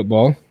played in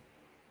football.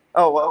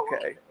 Oh,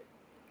 okay.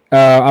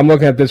 I'm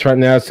looking at this right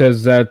now. It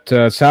says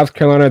that South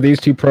Carolina,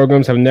 these 2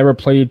 programs have never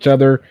played each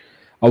other.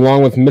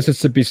 along with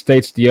Mississippi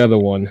State's the other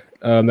one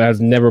that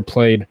has never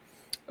played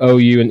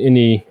OU in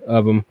any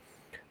of them.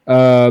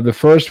 The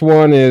first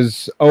one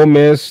is Ole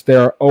Miss.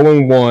 They're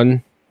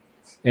 0-1,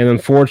 and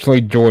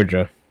unfortunately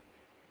Georgia.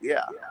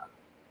 Yeah.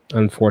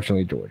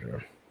 Unfortunately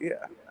Georgia.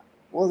 Yeah.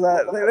 Well,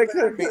 they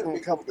could have beaten a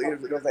couple of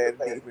years ago if they had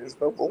defense,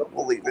 but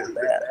we'll leave it at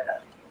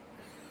that.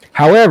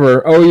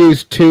 However,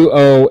 OU's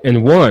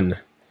 2-0-1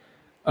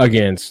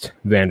 against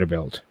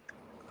Vanderbilt.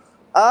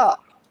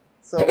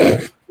 So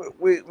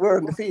we're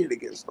undefeated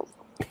against them.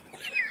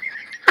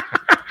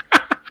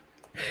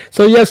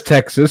 So yes,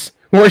 Texas,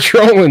 we're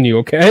trolling you,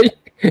 okay?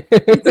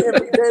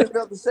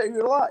 Vanderbilt to save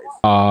your life.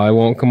 I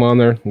won't come on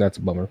there. That's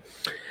a bummer.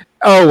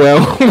 Oh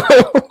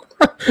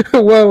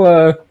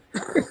well.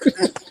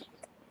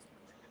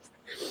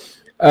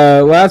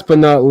 Last but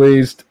not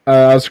least,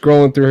 I was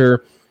scrolling through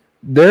here.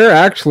 They're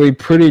actually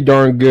pretty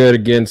darn good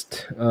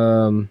against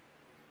the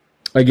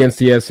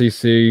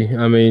SEC.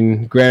 I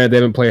mean, granted, they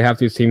haven't played half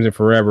these teams in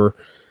forever,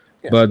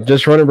 but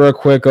just running real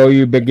quick,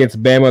 OU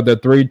against Bama, they're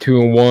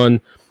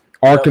 3-2-1.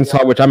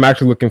 Arkansas, which I'm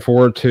actually looking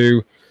forward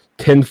to,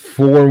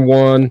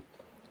 10-4-1.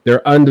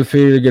 They're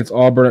undefeated against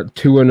Auburn at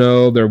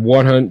 2-0. They're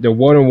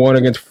 1-1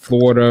 against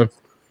Florida.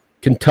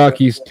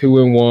 Kentucky's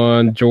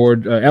 2-1.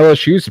 Georgia,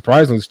 LSU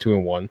surprisingly is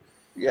 2-1.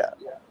 Yeah.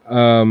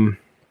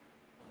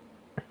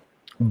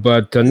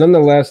 But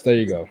nonetheless, there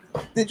you go.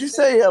 Did you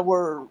say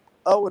we're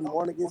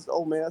 0-1 against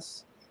Ole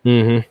Miss?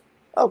 Mm-hmm.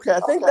 Okay,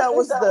 I think that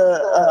was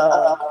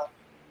the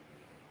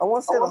I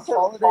want to say the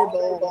Holiday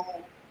Bowl.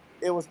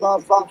 It was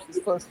Bob Fox's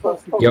first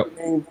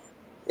game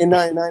in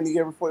 '99 the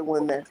year before he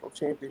won the national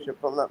championship,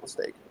 if I'm not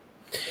mistaken.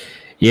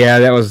 Yeah,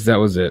 that was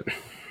it.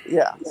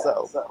 Yeah,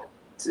 so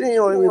you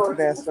know, we went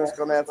to NASCAR's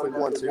going to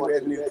absolutely want to. We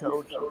had a new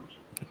coach.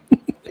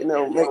 You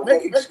know,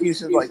 make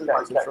excuses like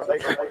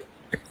that,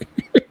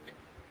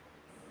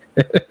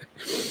 right?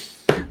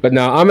 But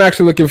no, I'm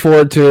actually looking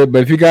forward to it.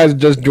 But if you guys are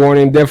just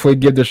joining, definitely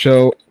give the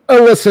show a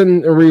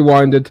listen, a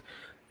rewind it.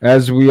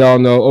 As we all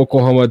know,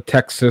 Oklahoma,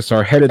 Texas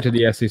are headed to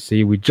the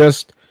SEC. We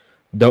just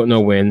don't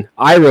know when.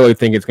 I really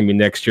think it's going to be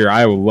next year.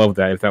 I would love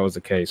that if that was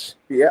the case.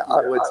 Yeah,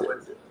 I would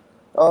too.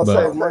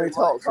 Also, money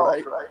talks,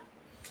 right?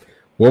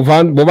 We're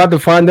about to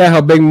find out how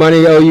big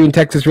money OU and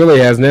Texas really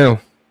has now.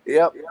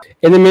 Yep.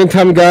 In the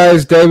meantime,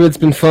 guys, David, it's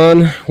been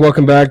fun.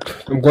 Welcome back.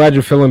 I'm glad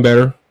you're feeling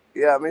better.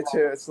 Yeah, me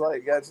too. It's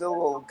like it's a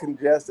little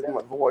congested in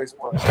my voice,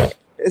 but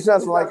it's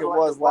nothing like it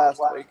was last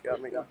week. I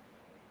mean,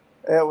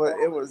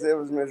 it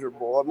was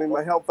miserable. I mean,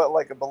 my health felt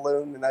like a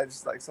balloon, and I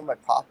just like somebody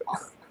pop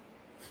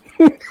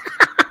it.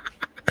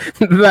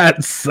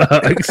 That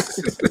sucks.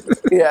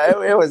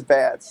 Yeah, it was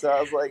bad. So I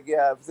was like,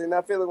 yeah, I was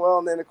not feeling well,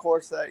 and then of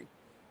course I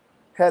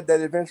had that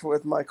adventure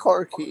with my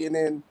car key, and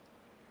then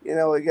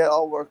it got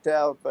all worked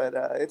out. But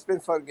it's been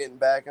fun getting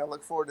back. I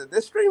look forward to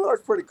this.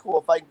 StreamYard's pretty cool.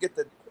 If I can get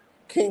the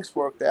kinks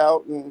worked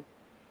out and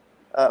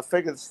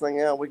figure this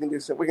thing out, we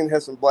can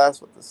have some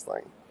blast with this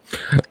thing.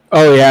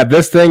 Oh yeah,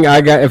 this thing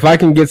if I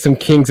can get some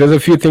kinks, there's a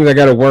few things I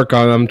got to work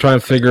on. I'm trying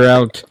to figure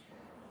out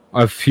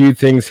a few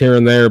things here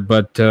and there,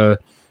 but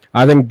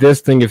I think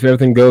this thing, if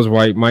everything goes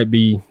right, might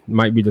be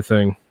the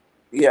thing.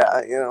 Yeah,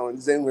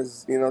 and Zoom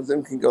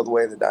Zoom can go the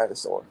way of the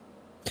dinosaur.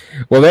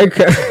 Well, they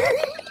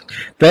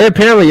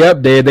apparently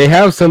updated. They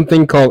have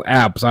something called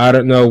apps. I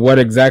don't know what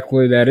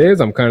exactly that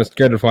is. I'm kind of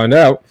scared to find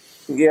out.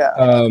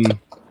 Yeah.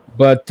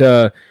 But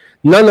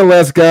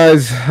nonetheless,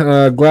 guys,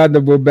 glad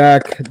that we're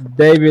back.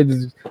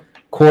 David,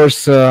 of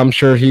course, I'm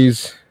sure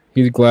he's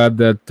glad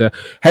that.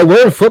 Hey,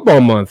 we're in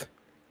football month.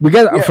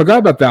 I forgot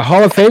about that.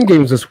 Hall of Fame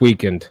games this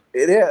weekend.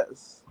 It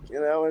is.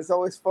 It's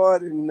always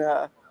fun and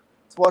to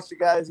watch the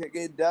guys that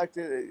get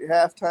inducted at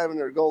halftime in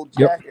their gold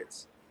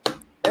jackets. Yep.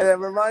 And it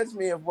reminds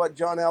me of what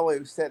John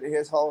Elway said at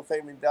his Hall of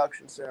Fame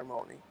induction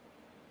ceremony.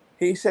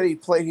 He said he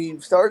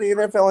started the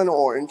NFL in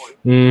orange.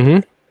 Mm-hmm.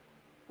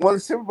 Won a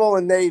Super Bowl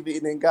in Navy,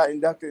 and then got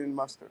inducted in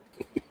mustard.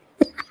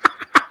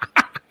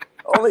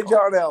 Only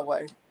John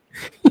Elway.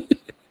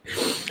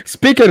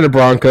 Speaking of the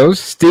Broncos,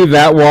 Steve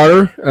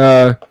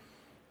Atwater,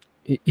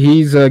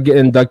 he's getting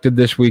inducted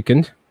this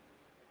weekend.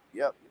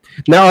 Yep.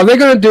 Now, are they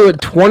going to do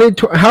it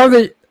 2020? How are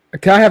they?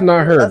 I have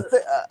not heard.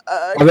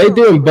 Are they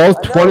doing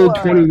both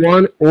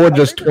 2021 or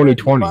just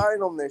 2020? Combine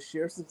them this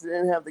year since they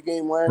didn't have the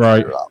game last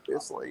year,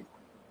 obviously.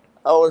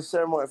 Oh, a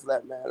ceremony for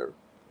that matter.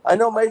 I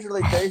know Major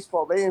League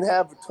Baseball, they didn't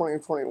have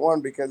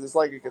 2021 because it's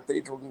like a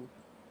cathedral. And,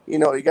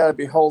 you got to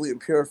be holy and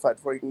purified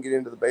before you can get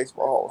into the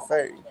Baseball Hall of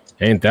Fame.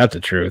 Ain't that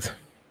the truth?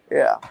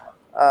 Yeah.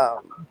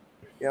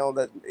 We'll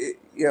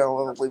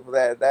leave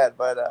with that.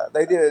 But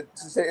they did,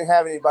 since they didn't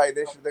have anybody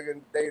this year,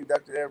 they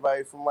inducted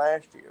everybody from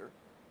last year.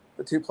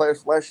 The two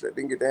players from last year that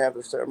didn't get to have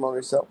their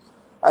ceremony. So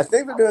I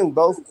think they're doing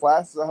both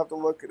classes. I'll have to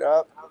look it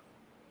up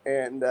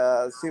and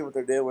see what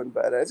they're doing.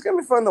 But it's going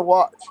to be fun to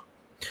watch.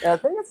 And I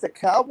think it's the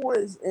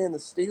Cowboys and the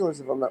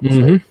Steelers, if I'm not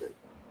mistaken. Mm-hmm.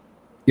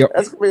 Yep.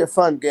 That's going to be a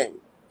fun game.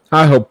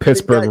 I hope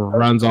Pittsburgh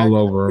runs all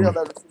over them.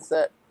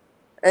 That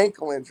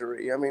ankle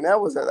injury. I mean,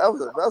 that was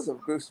a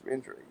gruesome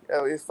injury.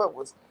 His foot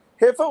was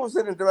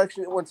in a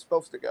direction it wasn't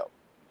supposed to go.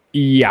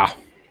 Yeah.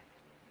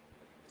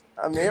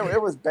 I mean,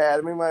 it was bad.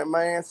 I mean,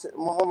 my aunt,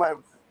 one of my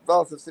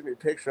relatives sent me a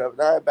picture of it.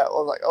 And I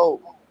was like, oh,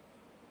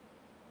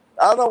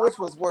 I don't know which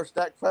was worse,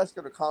 Dak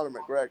Prescott or Conor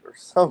McGregor.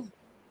 So,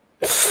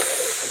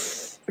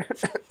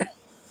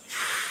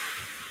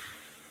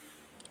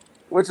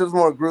 which was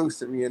more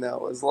gruesome, you know?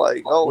 It was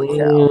like, holy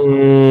cow.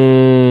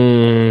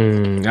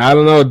 I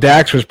don't know.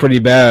 Dax was pretty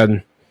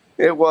bad.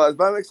 It was,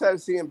 but I'm excited to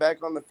see him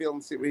back on the field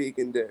and see what he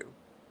can do.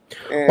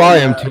 And, well, I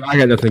am too. I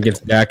got nothing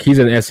against Dak. He's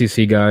an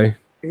SEC guy.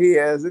 He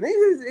is, and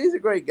he's a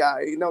great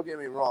guy. Don't get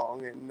me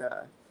wrong. And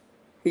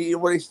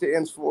what he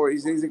stands for,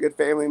 he's a good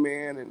family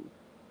man and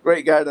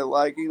great guy to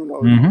like. Even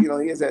though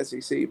he is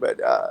SEC, but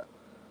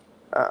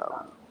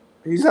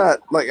he's not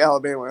like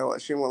Alabama or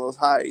LSU, one of those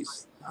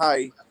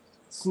high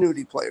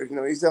snooty players. You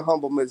know, he's a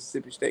humble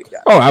Mississippi State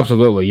guy. Oh,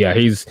 absolutely, yeah.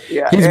 He's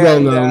well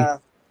known.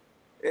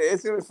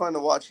 It's gonna be fun to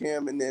watch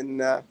him, and then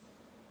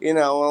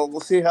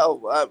we'll see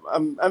how.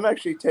 I'm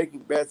actually taking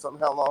bets on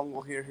how long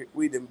we'll hear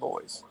We Dem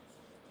Boys.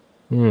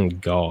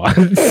 God.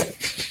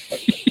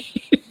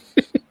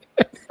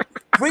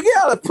 If we get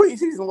out of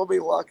preseason, we'll be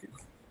lucky.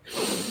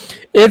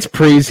 It's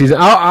preseason.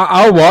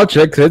 I'll watch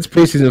it because it's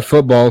preseason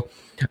football.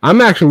 I'm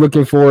actually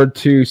looking forward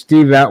to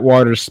Steve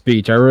Atwater's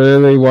speech. I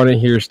really want to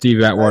hear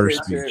Steve Atwater's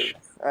speech.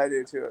 I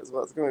do too as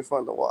well. It's going to be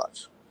fun to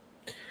watch.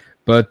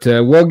 But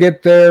we'll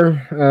get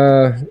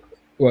there.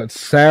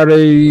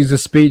 Saturday's the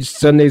speech,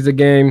 Sunday's the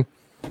game.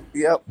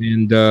 Yep.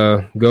 And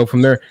go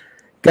from there.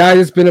 Guys,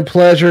 it's been a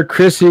pleasure.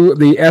 Chrissy,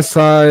 the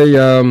SI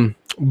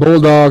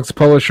Bulldogs,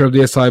 publisher of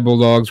the SI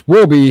Bulldogs,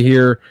 will be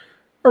here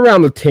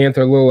around the 10th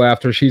or a little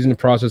after. She's in the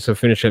process of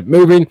finishing up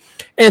moving,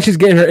 and she's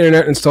getting her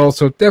internet installed,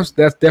 so that's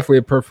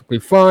definitely perfectly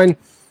fine.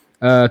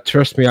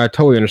 Trust me, I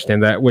totally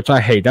understand that, which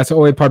I hate. That's the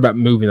only part about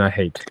moving I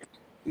hate.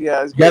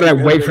 Yeah, you gotta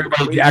wait for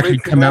everybody to actually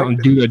come out and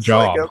do the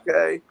job. Like,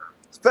 okay,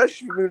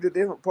 especially if you move to a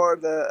different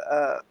part of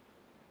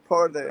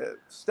the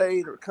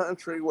state or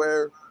country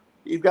where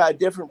you've got a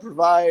different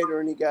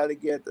provider and you got to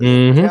get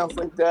the accounts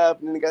linked up,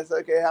 and then you got to say,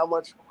 okay, how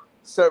much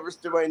service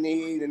do I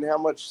need and how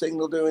much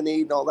signal do I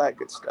need and all that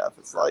good stuff.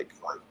 It's like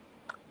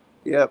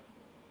yep.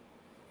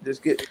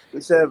 Just get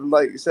instead of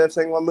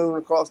saying I'm moving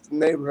across the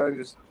neighborhood,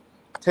 just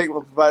take my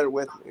provider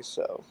with me.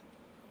 So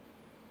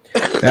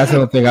that's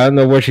another thing. I don't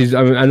know where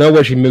I know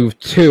where she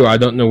moved to. I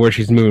don't know where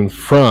she's moving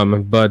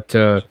from, but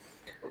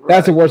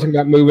that's the worst thing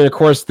about moving. Of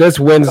course, this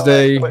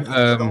Wednesday.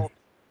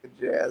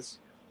 Jazz.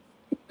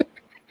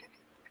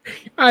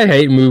 I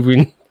hate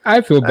moving. I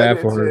feel bad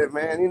for her,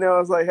 man. You know, I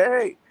was like,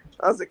 hey,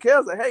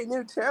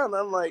 new town.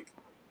 I'm like,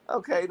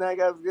 okay, now I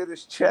got to get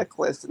this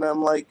checklist, and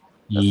I'm like,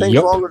 I think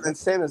longer than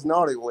Santa's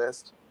naughty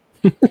list.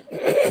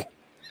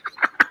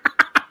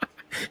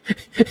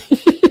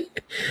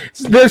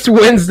 This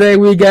Wednesday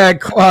we got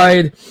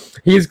Clyde.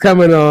 He's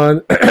coming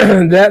on.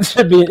 That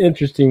should be an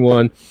interesting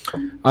one.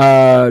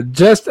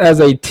 Just as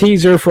a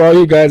teaser for all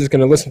you guys that's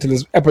going to listen to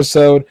this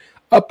episode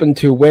up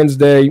until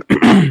Wednesday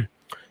and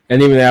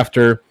even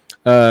after,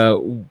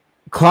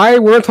 Clyde,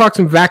 we're going to talk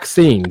some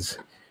vaccines.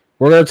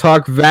 We're going to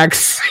talk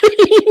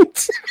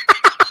vaccines.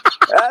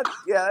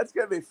 That's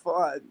going to be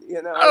fun.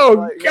 You know.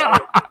 Oh,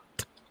 God.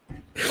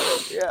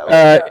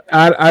 Yeah,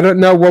 I don't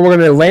know where we're going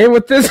to land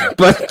with this,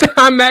 but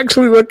I'm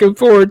actually looking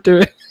forward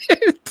to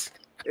it.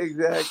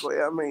 Exactly.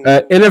 I mean,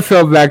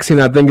 NFL vaccine,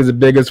 I think, is the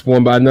biggest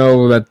one, but I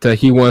know that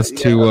he wants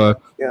to.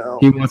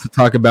 He wants to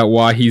talk about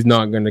why he's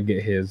not going to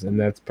get his, and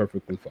that's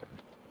perfectly fine.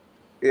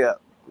 Yeah,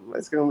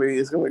 it's going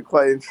to be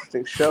quite an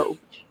interesting show.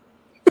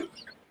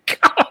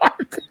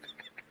 God.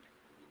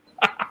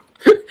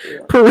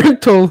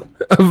 Parental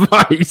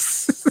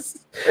advice.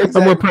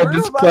 Exactly. I'm gonna put a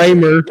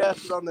disclaimer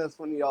on this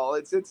one, y'all.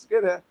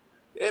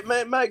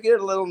 It might get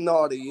a little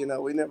naughty, you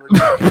know. We never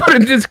know. Put a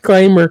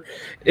disclaimer.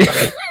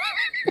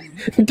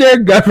 Dear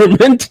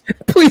government,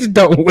 please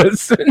don't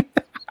listen.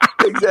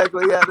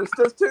 Exactly. Yeah,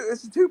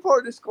 it's a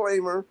two-part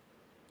disclaimer.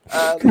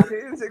 The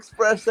opinions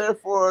expressed there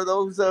for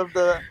those of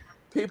the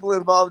people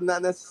involved,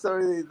 not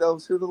necessarily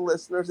those who are the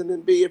listeners. And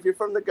then B, if you're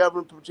from the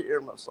government, put your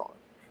earmuffs on.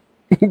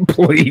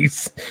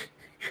 Please.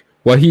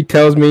 What he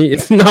tells me,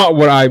 it's not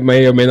what I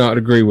may or may not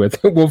agree with.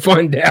 We'll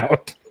find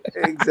out.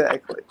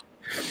 Exactly.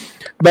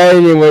 But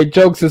anyway,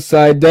 jokes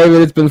aside,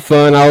 David, it's been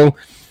fun. I'll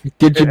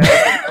get you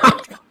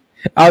back.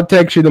 I'll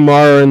text you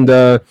tomorrow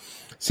and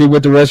see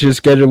what the rest of your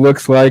schedule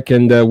looks like,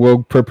 and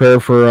we'll prepare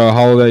for a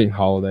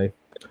holiday.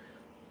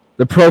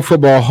 The Pro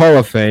Football Hall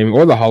of Fame,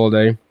 or the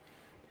holiday.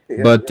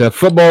 Yeah, but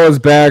football is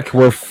back.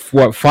 We're,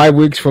 5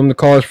 weeks from the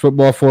college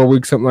football, 4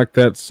 weeks, something like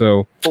that.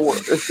 So 4.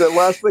 It's the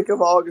last week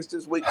of August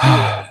is week 2.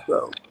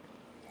 So.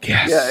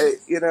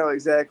 Yes. Yeah,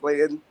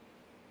 exactly. And,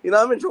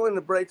 I'm enjoying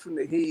the break from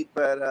the heat,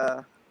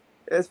 but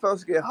it's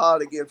supposed to get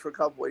hot again for a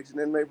couple weeks, and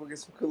then maybe we'll get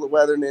some cooler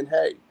weather, and then,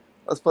 hey,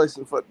 let's play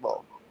some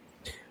football.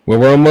 Well,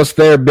 we're almost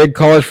there. Big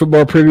college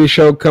football preview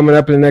show coming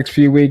up in the next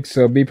few weeks,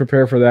 so be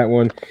prepared for that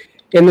one.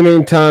 In the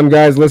meantime,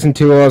 guys, listen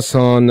to us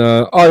on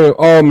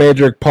all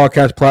major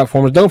podcast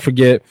platforms. Don't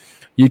forget,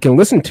 you can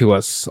listen to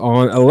us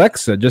on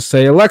Alexa. Just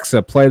say,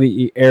 Alexa, play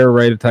the Air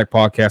Raid Attack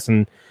podcast,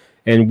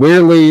 and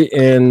weirdly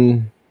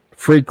and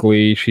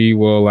freakily, she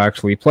will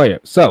actually play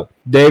it. So,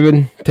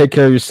 David, take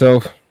care of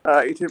yourself.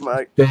 You too,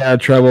 Mike. Stay out of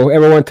trouble.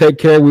 Everyone, take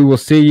care. We will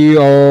see you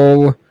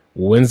all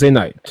Wednesday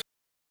night.